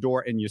walk out the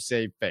door and you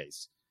save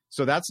face.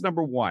 So that's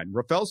number one.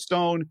 Rafael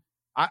Stone,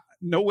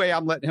 no way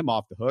I'm letting him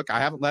off the hook. I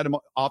haven't let him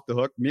off the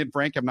hook. Me and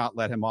Frank have not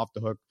let him off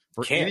the hook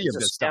for any of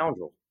this stuff.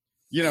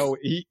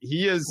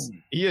 He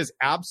is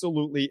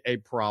absolutely a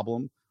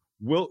problem.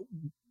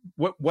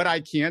 What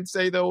I can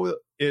say though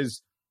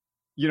is,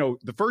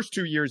 the first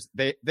 2 years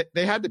they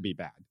had to be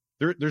bad.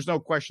 There's no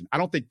question. I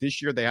don't think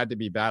this year they had to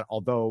be bad,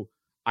 although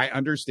I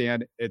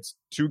understand it's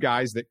 2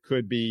 guys that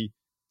could be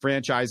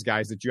franchise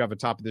guys that you have at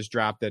the top of this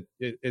draft. That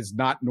is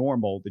not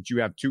normal that you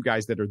have 2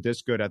 guys that are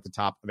this good at the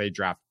top of a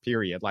draft,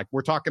 period. Like,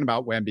 we're talking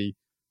about Wemby,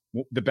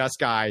 the best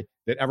guy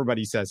that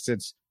everybody says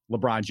since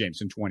LeBron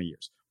James in 20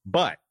 years.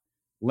 But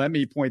let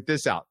me point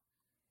this out.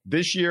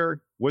 This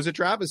year was a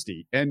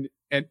travesty, and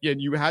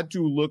you had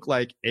to look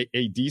like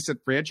a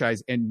decent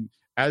franchise. And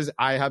as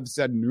I have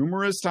said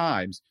numerous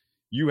times,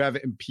 you have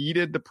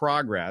impeded the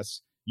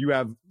progress. You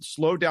have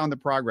slowed down the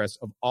progress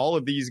of all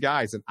of these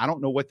guys. And I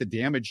don't know what the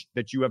damage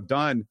that you have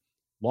done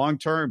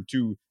long-term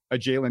to a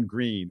Jalen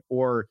Green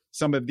or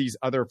some of these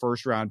other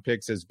first-round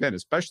picks has been,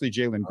 especially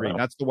Jalen Green.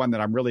 That's the one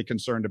that I'm really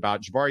concerned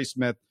about. Jabari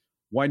Smith,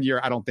 1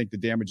 year, I don't think the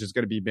damage is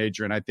going to be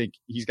major, and I think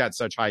he's got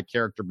such high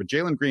character. But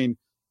Jalen Green,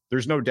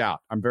 there's no doubt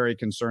I'm very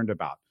concerned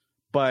about.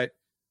 But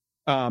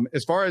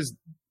as far as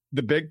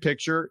the big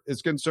picture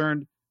is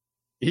concerned,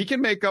 he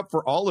can make up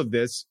for all of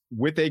this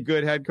with a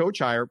good head coach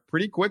hire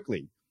pretty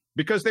quickly,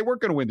 because they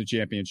weren't going to win the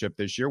championship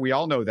this year. We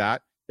all know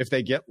that. If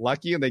they get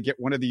lucky and they get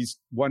one of these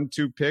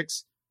 1-2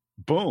 picks,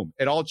 boom,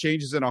 it all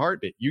changes in a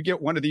heartbeat. You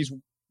get one of these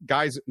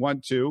guys at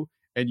 1-2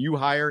 and you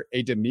hire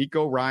a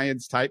D'Amico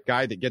Ryans type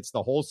guy that gets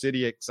the whole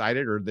city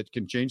excited or that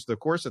can change the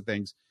course of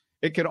things.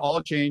 It can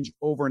all change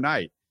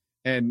overnight.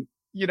 And,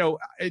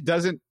 it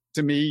doesn't,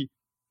 to me,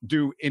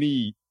 do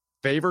any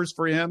favors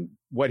for him,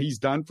 what he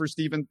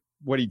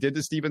did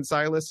to Stephen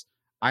Silas.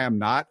 I am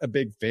not a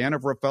big fan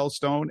of Rafael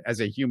Stone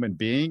as a human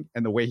being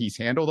and the way he's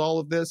handled all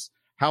of this.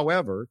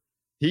 However,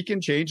 he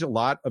can change a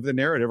lot of the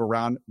narrative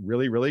around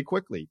really, really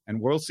quickly. And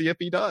we'll see if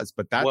he does.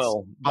 But that's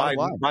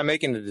by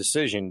making the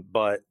decision.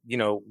 But,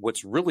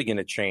 what's really going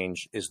to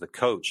change is the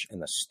coach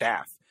and the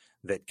staff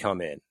that come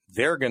in.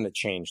 They're going to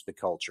change the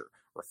culture.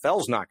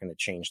 Rafael's not going to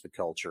change the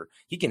culture.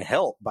 He can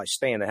help by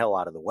staying the hell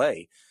out of the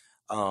way.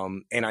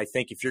 And I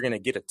think if you're going to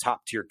get a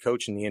top-tier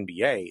coach in the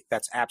NBA,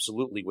 that's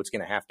absolutely what's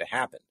going to have to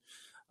happen.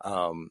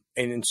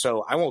 And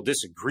so I won't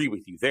disagree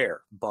with you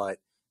there, but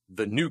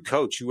the new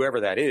coach,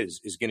 whoever that is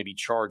going to be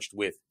charged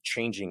with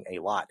changing a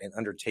lot and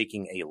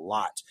undertaking a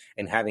lot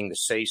and having to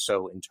say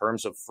so in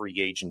terms of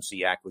free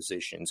agency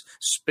acquisitions,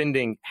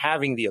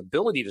 having the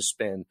ability to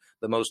spend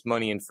the most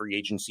money in free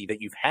agency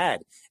that you've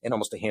had in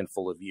almost a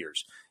handful of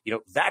years.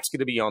 That's going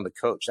to be on the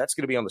coach. That's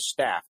going to be on the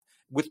staff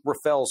with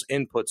Rafael's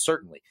input.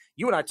 Certainly.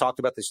 You and I talked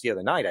about this the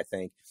other night. I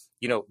think,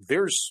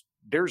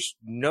 there's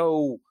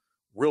no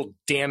real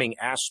damning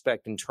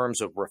aspect in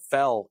terms of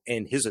Rafael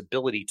and his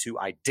ability to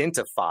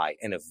identify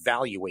and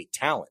evaluate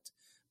talent.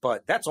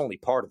 But that's only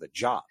part of the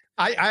job.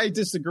 I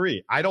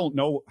disagree. I don't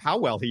know how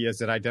well he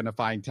is at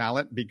identifying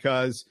talent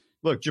because,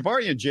 look,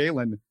 Jabari and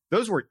Jalen,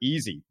 those were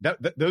easy.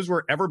 Those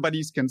were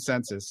everybody's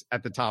consensus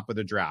at the top of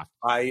the draft.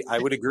 I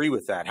would agree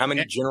with that. How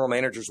many general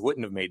managers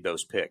wouldn't have made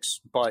those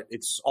picks? But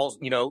it's all,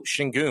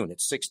 Şengün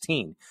at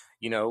 16.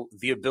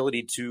 The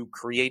ability to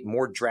create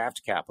more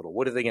draft capital.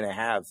 What are they going to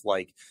have?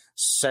 Like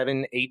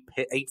 8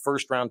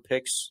 first-round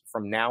picks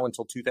from now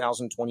until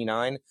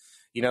 2029?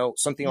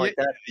 Something like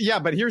that. Yeah,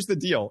 but here's the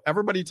deal.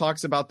 Everybody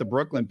talks about the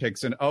Brooklyn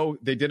picks and,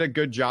 they did a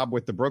good job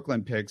with the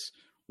Brooklyn picks.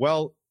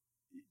 Well,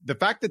 the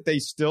fact that they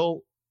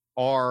still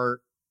are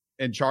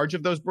in charge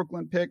of those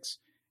Brooklyn picks,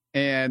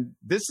 and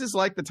this is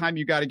like the time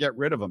you got to get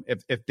rid of them.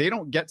 If they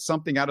don't get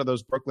something out of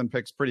those Brooklyn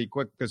picks pretty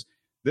quick, because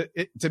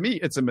to me,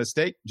 it's a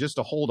mistake just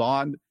to hold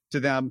on to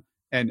them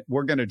and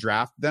we're going to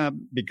draft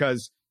them,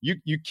 because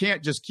you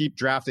can't just keep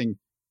drafting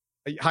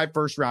high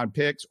first round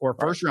picks or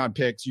first round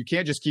picks. You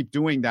can't just keep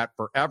doing that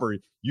forever.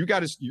 You're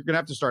going to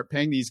have to start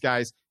paying these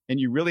guys, and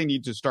you really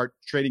need to start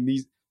trading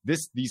these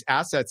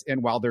assets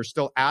in while they're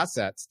still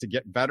assets to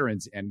get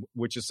veterans in,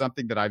 which is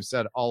something that I've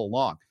said all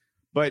along.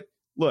 But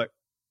look,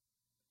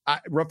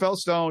 Rafael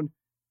Stone,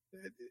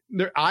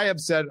 I have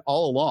said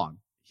all along,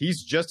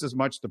 he's just as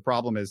much the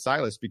problem as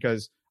Silas,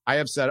 because I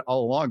have said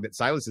all along that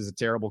Silas is a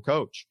terrible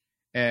coach,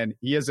 and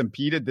he has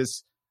impeded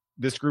this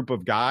group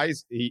of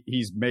guys.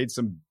 He's made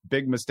some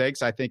big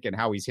mistakes, I think, in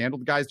how he's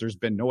handled guys. There's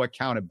been no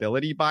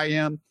accountability by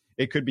him.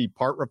 It could be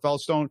part Rafael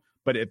Stone,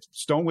 but if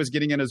Stone was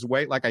getting in his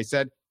way, like I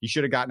said, he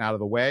should have gotten out of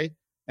the way.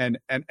 And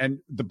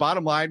the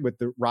bottom line with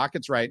the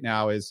Rockets right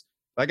now is,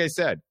 like I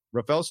said,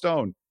 Rafael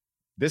Stone,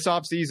 this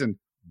offseason,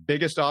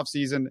 biggest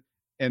offseason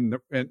in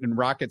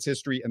Rockets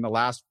history in the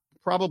last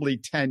probably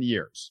 10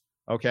 years.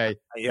 Okay.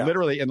 Yeah.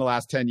 Literally in the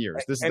last 10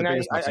 years. This is the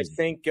biggest I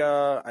think,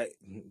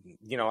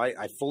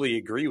 I fully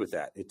agree with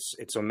that.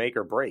 It's a make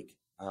or break.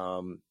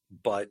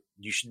 But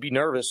you should be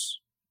nervous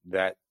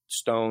that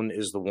Stone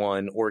is the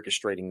one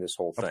orchestrating this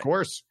whole thing. Of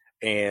course.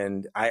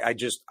 And I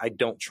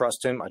don't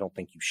trust him. I don't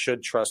think you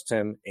should trust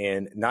him.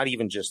 And not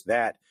even just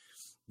that,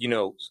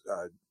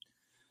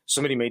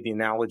 somebody made the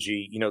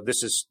analogy,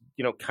 this is,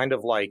 kind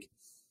of like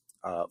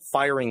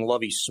firing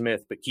Lovie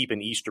Smith, but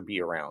keeping Easterby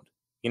around.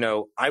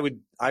 I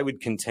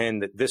would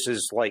contend that this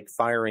is like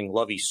firing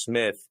Lovie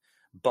Smith,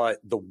 but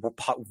the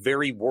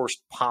very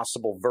worst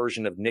possible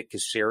version of Nick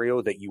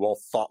Caserio that you all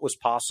thought was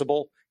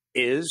possible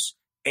is,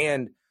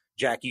 and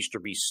Jack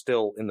Easterby's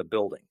still in the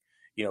building.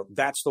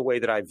 That's the way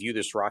that I view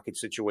this Rocket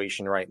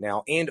situation right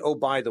now. And, oh,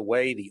 by the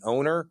way, the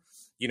owner,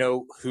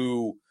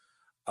 who,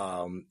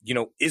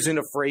 isn't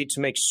afraid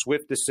to make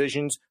swift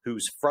decisions,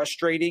 who's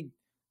frustrated.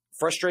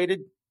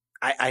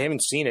 I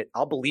haven't seen it.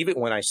 I'll believe it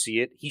when I see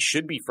it. He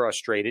should be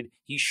frustrated.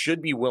 He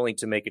should be willing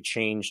to make a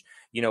change,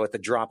 at the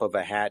drop of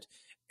a hat.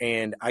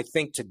 And I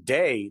think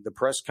today the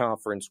press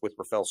conference with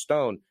Rafael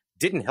Stone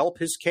didn't help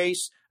his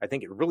case. I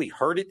think it really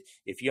hurt it.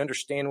 If you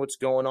understand what's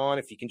going on,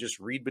 if you can just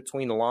read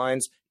between the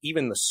lines,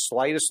 even the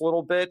slightest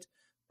little bit,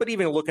 but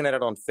even looking at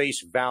it on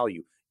face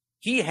value,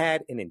 he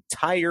had an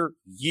entire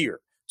year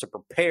to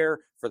prepare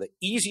for the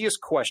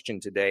easiest question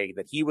today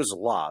that he was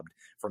lobbed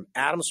from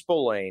Adam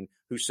Spillane,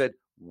 who said,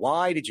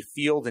 "Why did you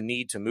feel the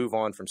need to move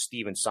on from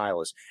Stephen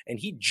Silas?" And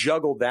he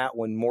juggled that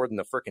one more than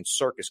the freaking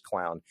circus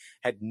clown.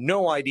 Had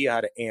no idea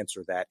how to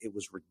answer that. It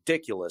was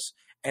ridiculous.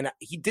 And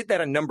he did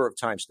that a number of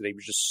times today. He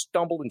just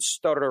stumbled and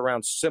stuttered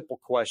around simple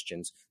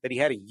questions that he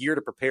had a year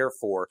to prepare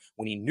for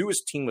when he knew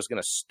his team was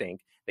going to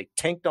stink. They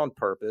tanked on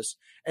purpose,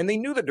 and they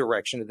knew the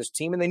direction of this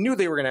team, and they knew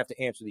they were going to have to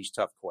answer these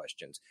tough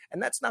questions.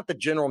 And that's not the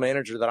general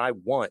manager that I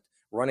want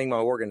running my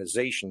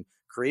organization,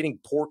 creating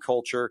poor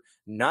culture,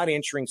 not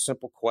answering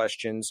simple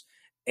questions.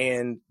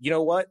 And you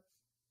know what?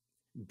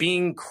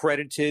 Being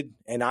credited,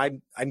 and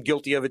I'm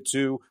guilty of it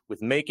too,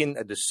 with making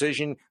a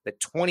decision that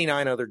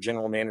 29 other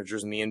general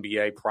managers in the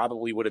NBA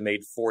probably would have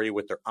made for you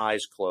with their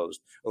eyes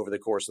closed over the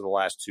course of the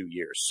last 2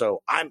 years.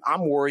 So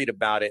I'm worried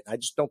about it. I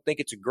just don't think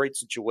it's a great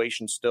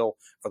situation still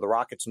for the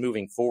Rockets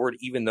moving forward,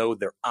 even though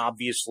they're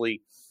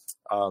obviously,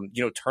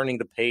 turning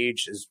the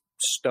page, as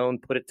Stone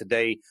put it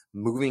today,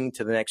 moving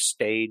to the next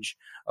stage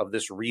of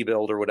this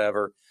rebuild or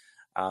whatever.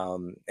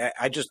 I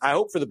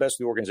hope for the best of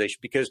the organization,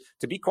 because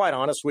to be quite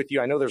honest with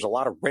you, I know there's a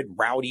lot of red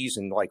rowdies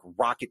and like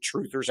Rocket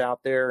truthers out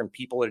there and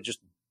people that just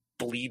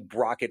bleed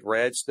Rocket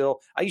red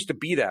still. I used to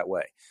be that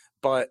way.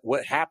 But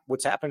what's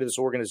happened to this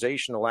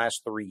organization the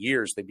last 3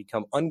 years, they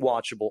become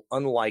unwatchable,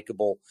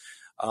 unlikable,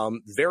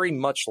 very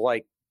much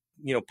like,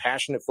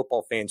 passionate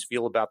football fans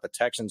feel about the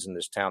Texans in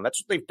this town. That's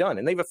what they've done.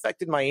 And they've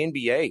affected my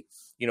NBA,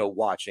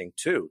 watching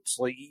too. It's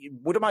like,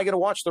 what am I going to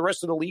watch the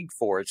rest of the league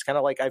for? It's kind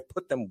of like I've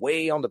put them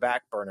way on the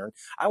back burner.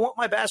 I want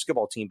my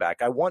basketball team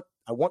back. I want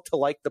to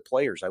like the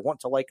players. I want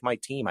to like my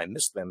team. I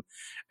miss them.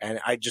 And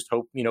I just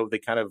hope, they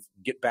kind of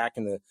get back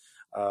in the,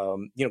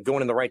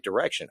 going in the right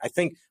direction. I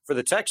think for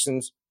the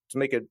Texans, to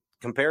make a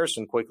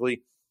comparison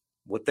quickly,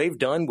 what they've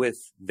done with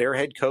their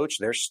head coach,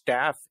 their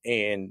staff,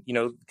 and,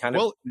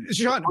 Well,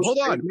 Sean, hold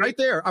on right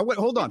there.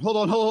 Hold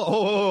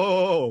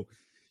on.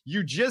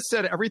 You just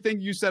said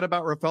everything you said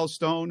about Rafael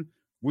Stone,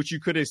 which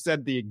you could have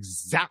said the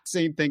exact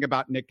same thing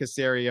about Nick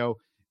Caserio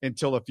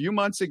until a few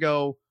months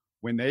ago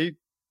when they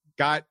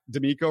got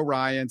D'Amico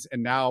Ryans,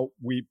 and now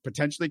we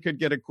potentially could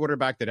get a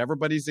quarterback that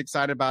everybody's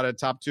excited about at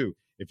top two.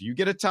 If you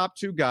get a top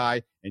two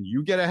guy and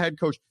you get a head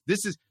coach,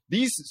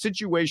 these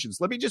situations,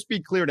 let me just be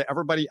clear to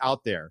everybody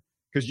out there,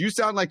 because you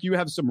sound like you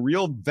have some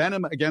real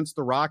venom against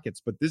the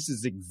Rockets, but this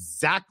is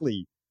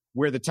exactly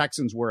where the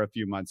Texans were a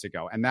few months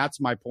ago. And that's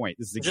my point.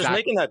 This is exactly. Just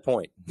making that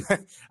point.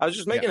 I was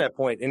just making that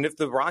point. And if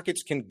the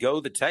Rockets can go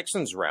the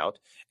Texans route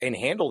and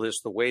handle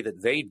this the way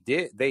that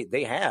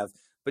they have,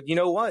 but you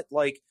know what?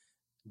 Like,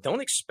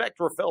 don't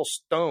expect Rafael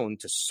Stone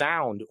to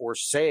sound or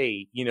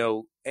say,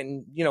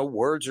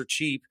 words are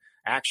cheap,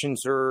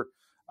 actions are,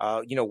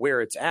 where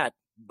it's at.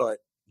 But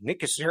Nick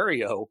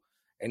Caserio,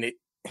 and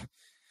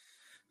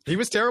He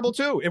was terrible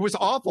too. It was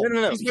awful.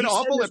 No. He's been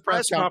awful at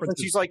press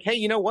conferences. He's like, hey,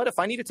 you know what? If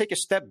I need to take a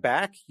step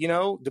back,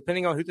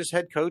 depending on who this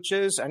head coach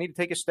is, I need to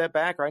take a step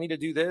back, or I need to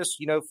do this,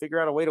 figure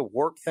out a way to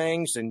work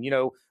things, and,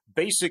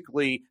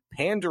 basically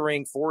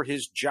pandering for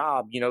his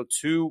job,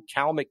 to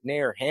Cal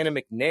McNair, Hannah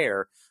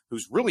McNair,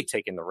 who's really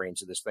taking the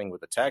reins of this thing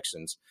with the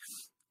Texans,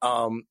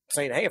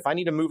 saying, hey, if I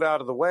need to move out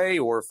of the way,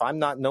 or if I'm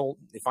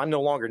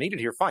no longer needed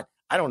here, fine.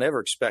 I don't ever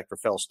expect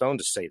Rafael Stone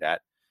to say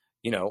that,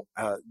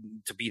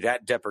 to be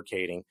that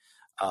deprecating.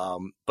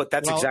 But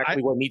that's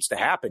exactly what needs to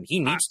happen. He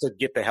needs to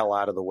get the hell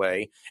out of the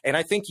way. And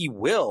I think he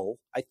will.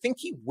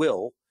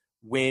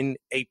 When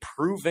a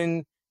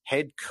proven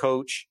head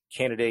coach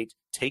candidate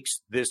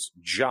takes this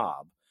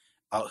job,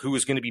 who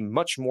is going to be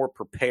much more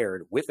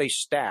prepared with a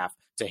staff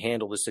to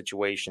handle the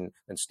situation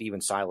than Steven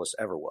Silas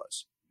ever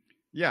was.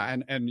 Yeah.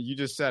 And you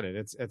just said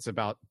it. It's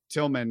about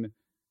Tillman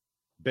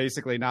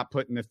basically not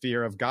putting the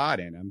fear of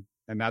God in him.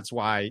 And that's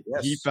why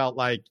he felt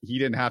like he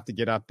didn't have to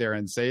get up there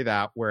and say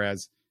that,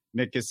 whereas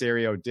Nick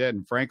Caserio did.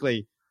 And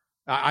frankly,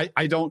 I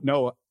don't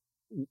know.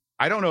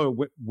 I don't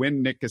know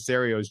when Nick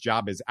Caserio's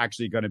job is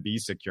actually going to be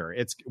secure.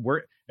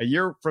 We're a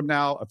year from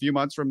now, a few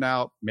months from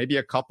now, maybe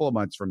a couple of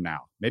months from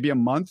now, maybe a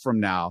month from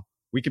now,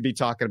 we could be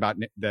talking about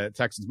the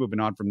Texans moving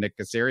on from Nick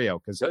Caserio,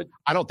 because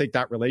I don't think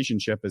that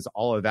relationship is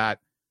all of that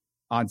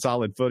on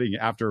solid footing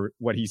after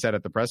what he said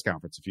at the press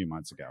conference a few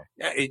months ago.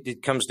 Yeah,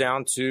 it comes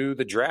down to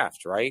the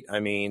draft, right?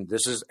 I mean,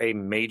 this is a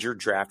major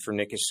draft for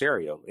Nick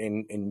Caserio,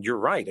 and you're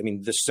right. I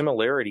mean, the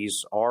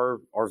similarities are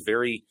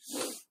very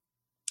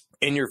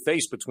in your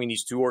face between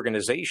these two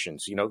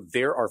organizations.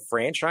 There are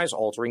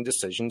franchise-altering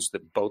decisions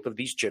that both of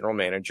these general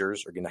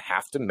managers are going to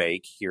have to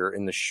make here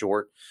in the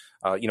short,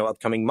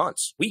 upcoming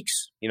months,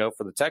 weeks,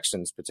 for the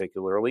Texans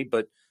particularly.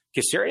 But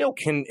Caserio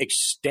can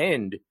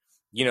extend,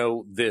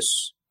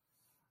 this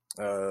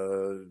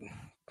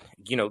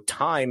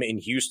time in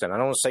Houston. I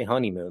don't want to say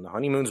honeymoon. The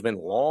honeymoon's been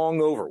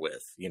long over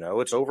with.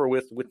 It's over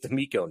with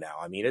D'Amico now.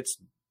 I mean, it's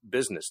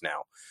business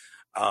now.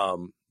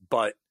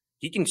 But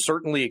he can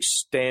certainly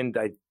extend,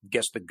 I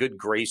guess, the good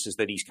graces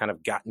that he's kind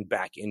of gotten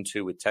back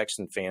into with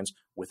Texan fans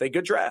with a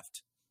good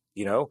draft.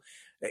 We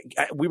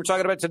were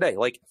talking about today,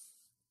 like,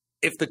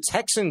 if the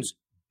Texans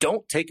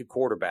don't take a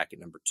quarterback at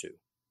number 2,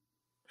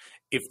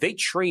 if they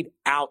trade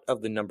out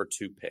of the number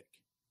 2 pick,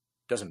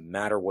 doesn't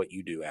matter what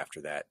you do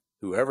after that.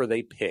 Whoever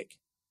they pick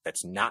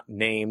that's not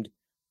named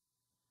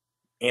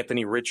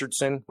Anthony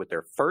Richardson with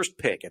their first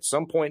pick at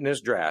some point in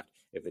this draft,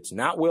 if it's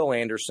not Will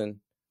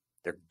Anderson,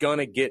 they're going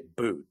to get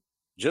booed.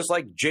 Just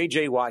like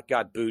J.J. Watt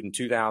got booed in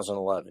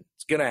 2011.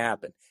 It's going to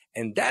happen.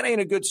 And that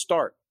ain't a good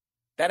start.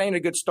 That ain't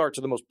a good start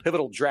to the most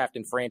pivotal draft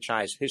in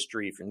franchise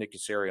history for Nick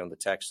Caserio and the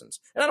Texans.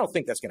 And I don't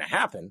think that's going to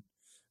happen.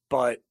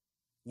 But,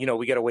 we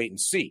got to wait and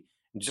see.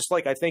 And just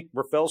like I think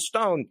Rafael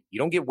Stone, you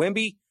don't get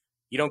Wemby,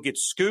 you don't get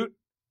Scoot.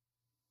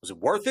 Was it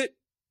worth it?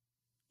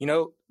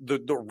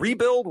 The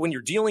rebuild when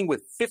you're dealing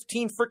with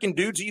 15 freaking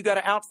dudes that you got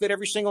to outfit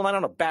every single night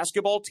on a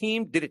basketball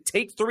team. Did it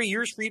take 3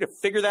 years for you to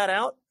figure that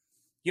out?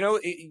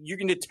 You're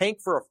going to tank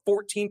for a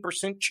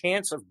 14%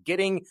 chance of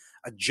getting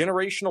a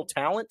generational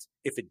talent.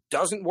 If it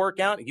doesn't work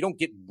out, if you don't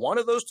get one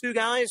of those two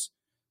guys,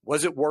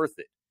 was it worth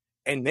it?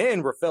 And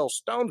then Rafael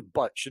Stone's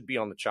butt should be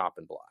on the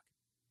chopping block.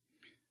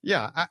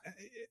 Yeah.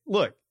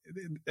 Look,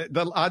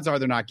 the odds are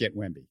they're not getting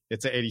Wemby.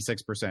 It's an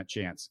 86%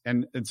 chance.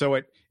 And so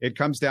it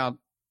comes down,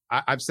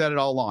 I've said it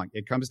all along,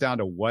 it comes down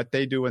to what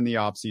they do in the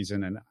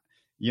offseason. And,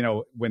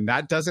 when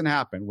that doesn't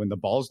happen, when the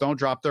balls don't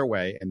drop their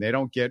way and they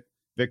don't get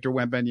Victor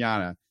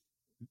Wembanyama,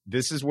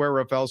 this is where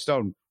Rafael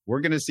Stone, we're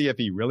going to see if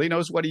he really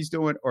knows what he's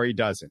doing or he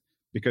doesn't,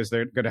 because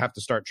they're going to have to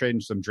start trading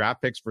some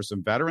draft picks for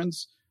some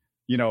veterans.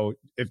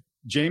 If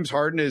James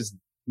Harden is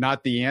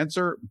not the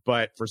answer,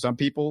 but for some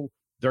people,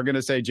 they're going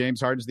to say James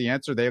Harden's the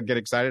answer. They'll get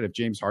excited if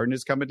James Harden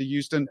is coming to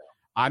Houston.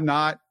 I'm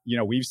not.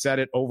 We've said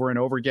it over and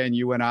over again.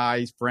 You and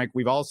I, Frank,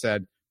 we've all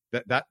said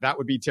that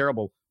would be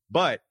terrible.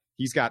 But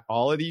he's got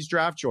all of these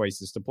draft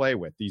choices to play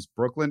with. These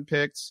Brooklyn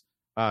picks,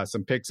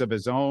 some picks of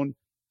his own.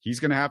 He's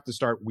going to have to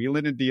start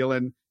wheeling and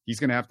dealing. He's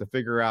going to have to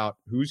figure out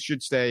who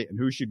should stay and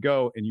who should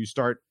go. And you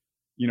start,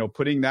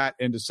 putting that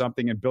into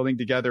something and building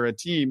together a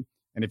team.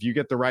 And if you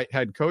get the right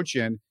head coach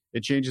in,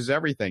 it changes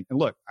everything. And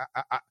look,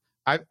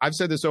 I've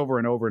said this over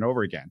and over and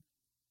over again.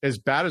 As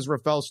bad as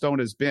Rafael Stone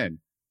has been,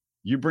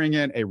 you bring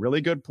in a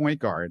really good point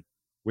guard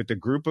with the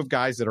group of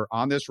guys that are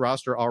on this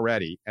roster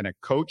already and a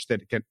coach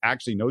that can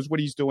actually knows what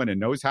he's doing and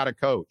knows how to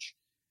coach.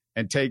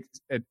 And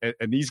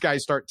these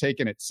guys start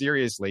taking it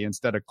seriously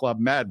instead of Club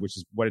Med, which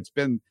is what it's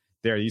been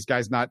there. These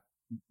guys not,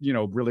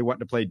 really wanting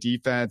to play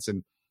defense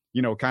and,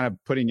 kind of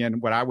putting in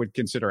what I would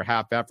consider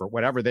half effort.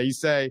 Whatever they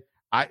say,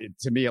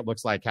 to me, it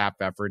looks like half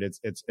effort.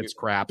 It's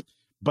crap.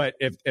 But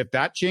if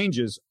that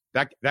changes,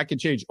 that can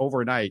change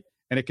overnight,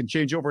 and it can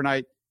change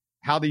overnight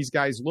how these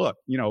guys look.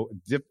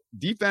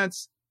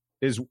 Defense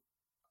is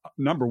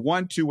number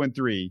 1, 2, and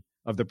 3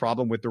 of the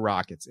problem with the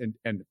Rockets,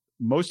 and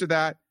most of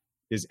that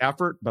is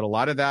effort, but a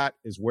lot of that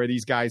is where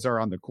these guys are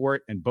on the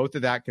court, and both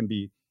of that can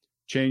be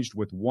changed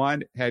with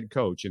one head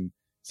coach. And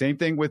Same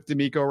thing with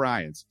D'Amico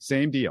Ryans.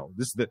 Same deal.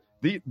 This is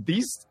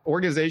these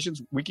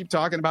organizations we keep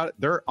talking about it.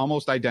 They're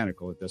almost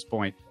identical at this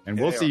point, and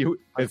we'll see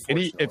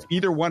if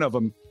either one of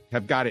them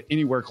have got it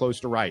anywhere close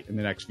to right in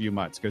the next few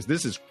months, because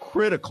this is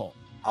critical.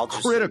 I'll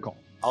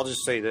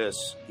just say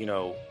this.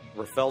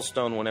 Rafael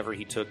Stone, whenever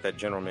he took that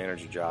general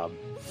manager job,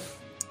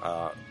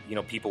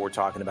 people were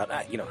talking about,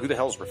 who the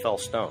hell is Rafael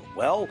Stone?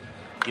 Well,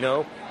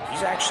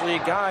 he's actually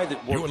a guy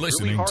that worked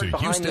really hard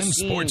behind the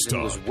scenes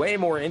and was way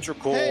more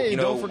integral. Hey,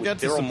 don't forget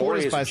to support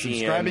us by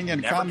subscribing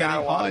and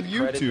commenting on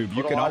YouTube.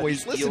 You can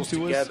always listen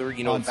to us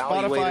on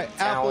Spotify,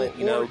 Apple,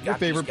 or your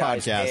favorite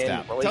podcast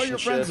app. Tell your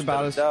friends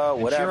about us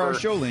and share our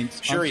show links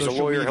on social media. He's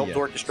a lawyer, helped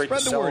orchestrate the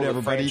sell of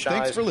the franchise.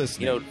 Thanks for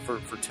listening. For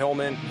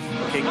Tillman,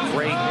 okay,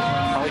 great.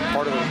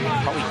 Probably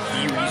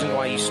the reason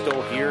why he's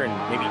still here, and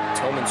maybe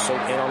Tillman's so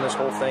in on this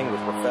whole thing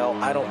with Rafael,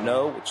 I don't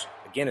know, which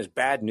again is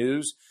bad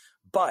news,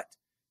 but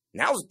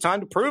now's the time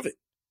to prove it.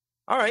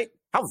 All right.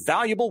 How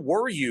valuable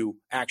were you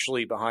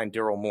actually behind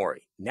Daryl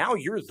Morey? Now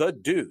you're the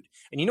dude.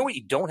 And you know what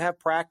you don't have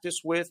practice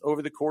with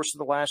over the course of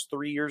the last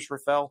 3 years,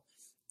 Rafael?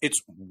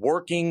 It's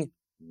working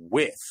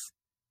with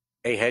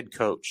a head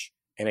coach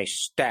and a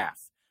staff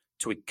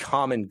to a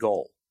common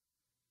goal.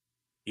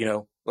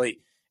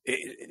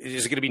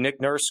 Is it going to be Nick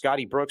Nurse,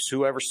 Scotty Brooks,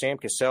 whoever, Sam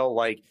Cassell?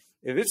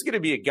 If it's going to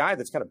be a guy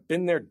that's kind of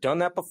been there, done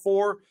that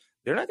before,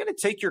 they're not going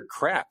to take your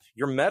crap.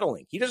 You're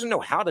meddling. He doesn't know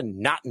how to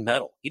not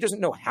meddle. He doesn't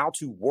know how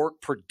to work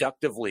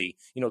productively,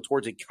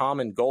 towards a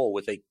common goal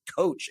with a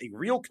coach, a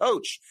real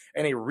coach,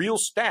 and a real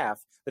staff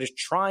that is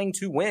trying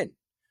to win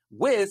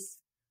with,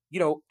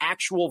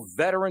 actual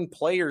veteran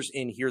players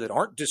in here that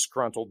aren't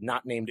disgruntled,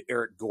 not named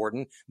Eric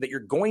Gordon, that you're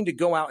going to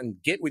go out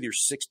and get with your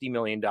 $60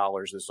 million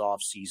this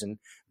offseason.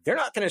 They're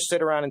not going to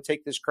sit around and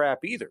take this crap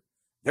either.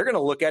 They're going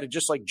to look at it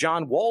just like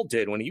John Wall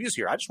did when he was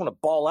here. I just want to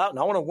ball out and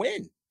I want to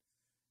win.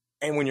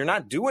 And when you're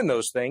not doing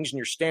those things and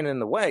you're standing in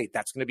the way,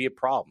 that's going to be a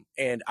problem.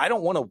 And I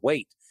don't want to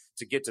wait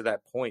to get to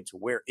that point to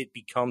where it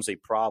becomes a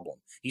problem.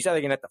 He's either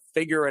going to have to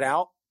figure it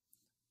out,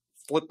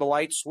 flip the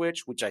light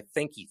switch, which I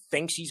think he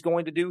thinks he's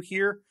going to do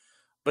here.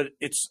 But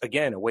it's,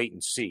 again, a wait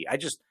and see. I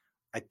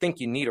think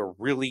you need a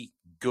really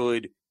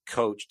good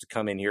coach to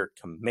come in here,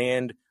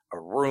 command a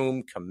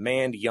room,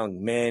 command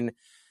young men.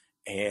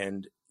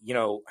 And,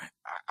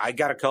 I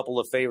got a couple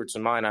of favorites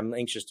in mind. I'm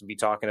anxious to be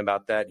talking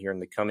about that here in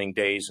the coming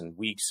days and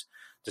weeks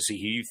to see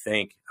who you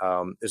think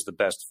is the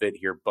best fit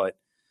here. But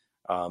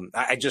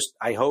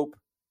I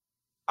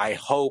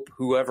hope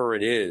whoever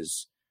it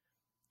is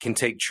can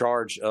take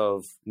charge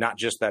of not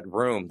just that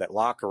room, that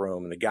locker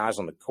room and the guys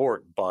on the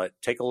court, but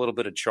take a little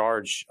bit of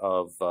charge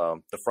of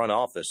the front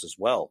office as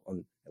well,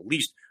 on at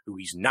least who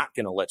he's not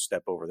going to let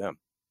step over them.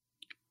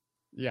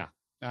 Yeah.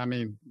 I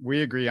mean,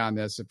 we agree on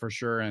this for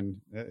sure.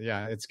 And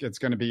it's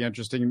going to be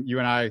interesting. You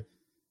and I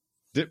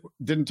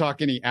didn't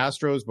talk any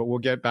Astros, but we'll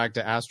get back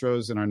to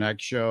Astros in our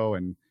next show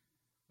and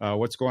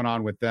what's going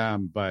on with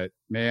them. But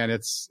man,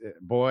 it's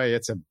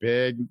a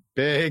big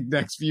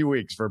next few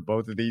weeks for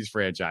both of these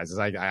franchises.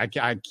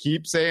 I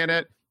keep saying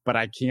it, but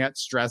I can't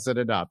stress it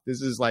enough.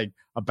 This is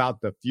about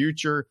the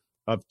future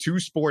of two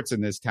sports in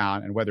this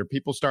town and whether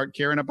people start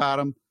caring about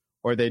them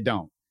or they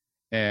don't.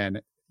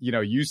 And,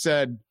 you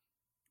said,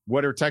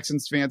 what are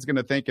Texans fans going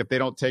to think if they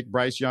don't take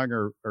Bryce Young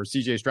or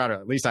CJ Stroud?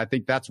 At least I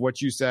think that's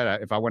what you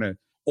said. If I want to,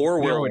 or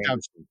Will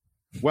Anderson.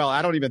 Well,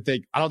 I don't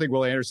think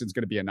Will Anderson's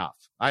going to be enough.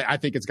 I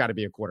think it's got to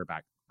be a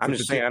quarterback. I'm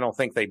just saying, I don't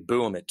think they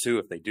boo him at 2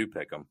 if they do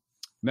pick him.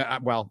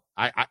 Well,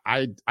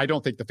 I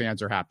don't think the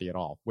fans are happy at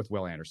all with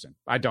Will Anderson.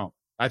 I don't.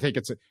 I think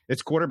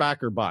it's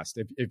quarterback or bust.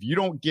 If you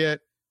don't get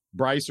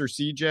Bryce or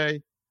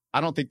CJ,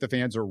 I don't think the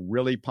fans are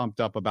really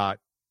pumped up about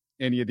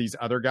any of these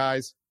other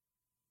guys.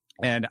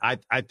 And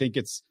I think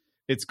it's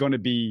going to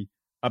be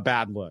a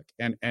bad look.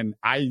 And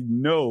I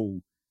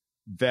know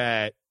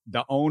that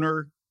the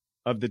owner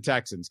of the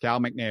Texans, Cal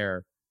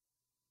McNair,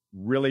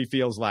 really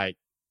feels like,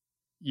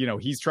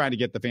 he's trying to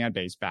get the fan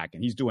base back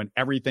and he's doing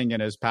everything in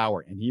his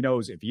power. And he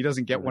knows if he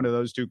doesn't get one of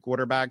those two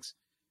quarterbacks,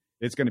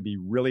 it's going to be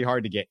really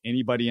hard to get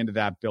anybody into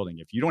that building.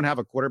 If you don't have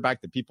a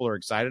quarterback that people are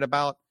excited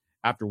about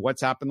after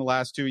what's happened the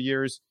last 2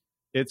 years,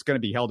 it's going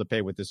to be hell to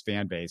pay with this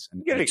fan base.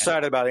 And you get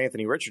excited about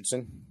Anthony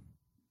Richardson.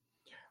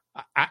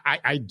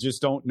 I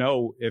just don't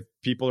know if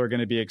people are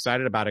going to be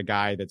excited about a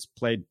guy that's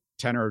played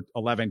 10 or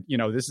 11.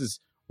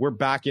 We're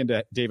back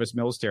into Davis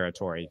Mills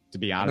territory, to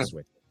be honest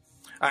with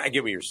you. I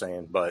get what you're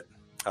saying, but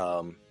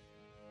the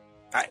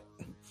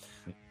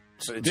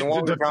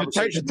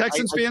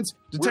Texans fans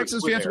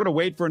want to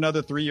wait for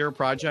another 3-year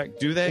project,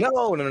 do they?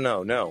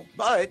 No.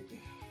 But,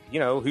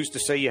 who's to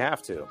say you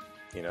have to?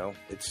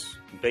 It's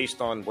based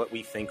on what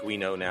we think we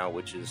know now,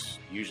 which is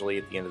usually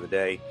at the end of the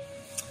day,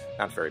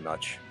 not very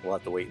much. We'll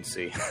have to wait and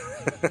see.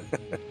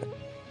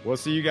 We'll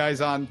see you guys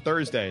on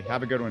Thursday.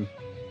 Have a good one.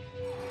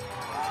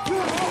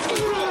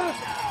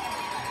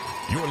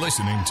 You're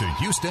listening to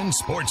Houston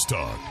Sports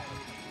Talk.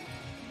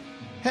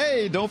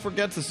 Hey, don't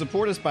forget to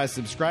support us by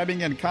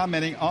subscribing and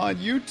commenting on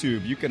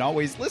YouTube. You can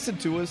always listen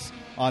to us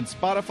on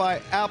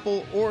Spotify,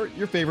 Apple, or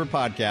your favorite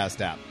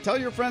podcast app. Tell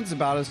your friends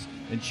about us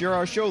and share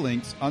our show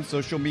links on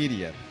social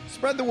media.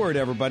 Spread the word,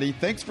 everybody.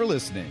 Thanks for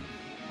listening.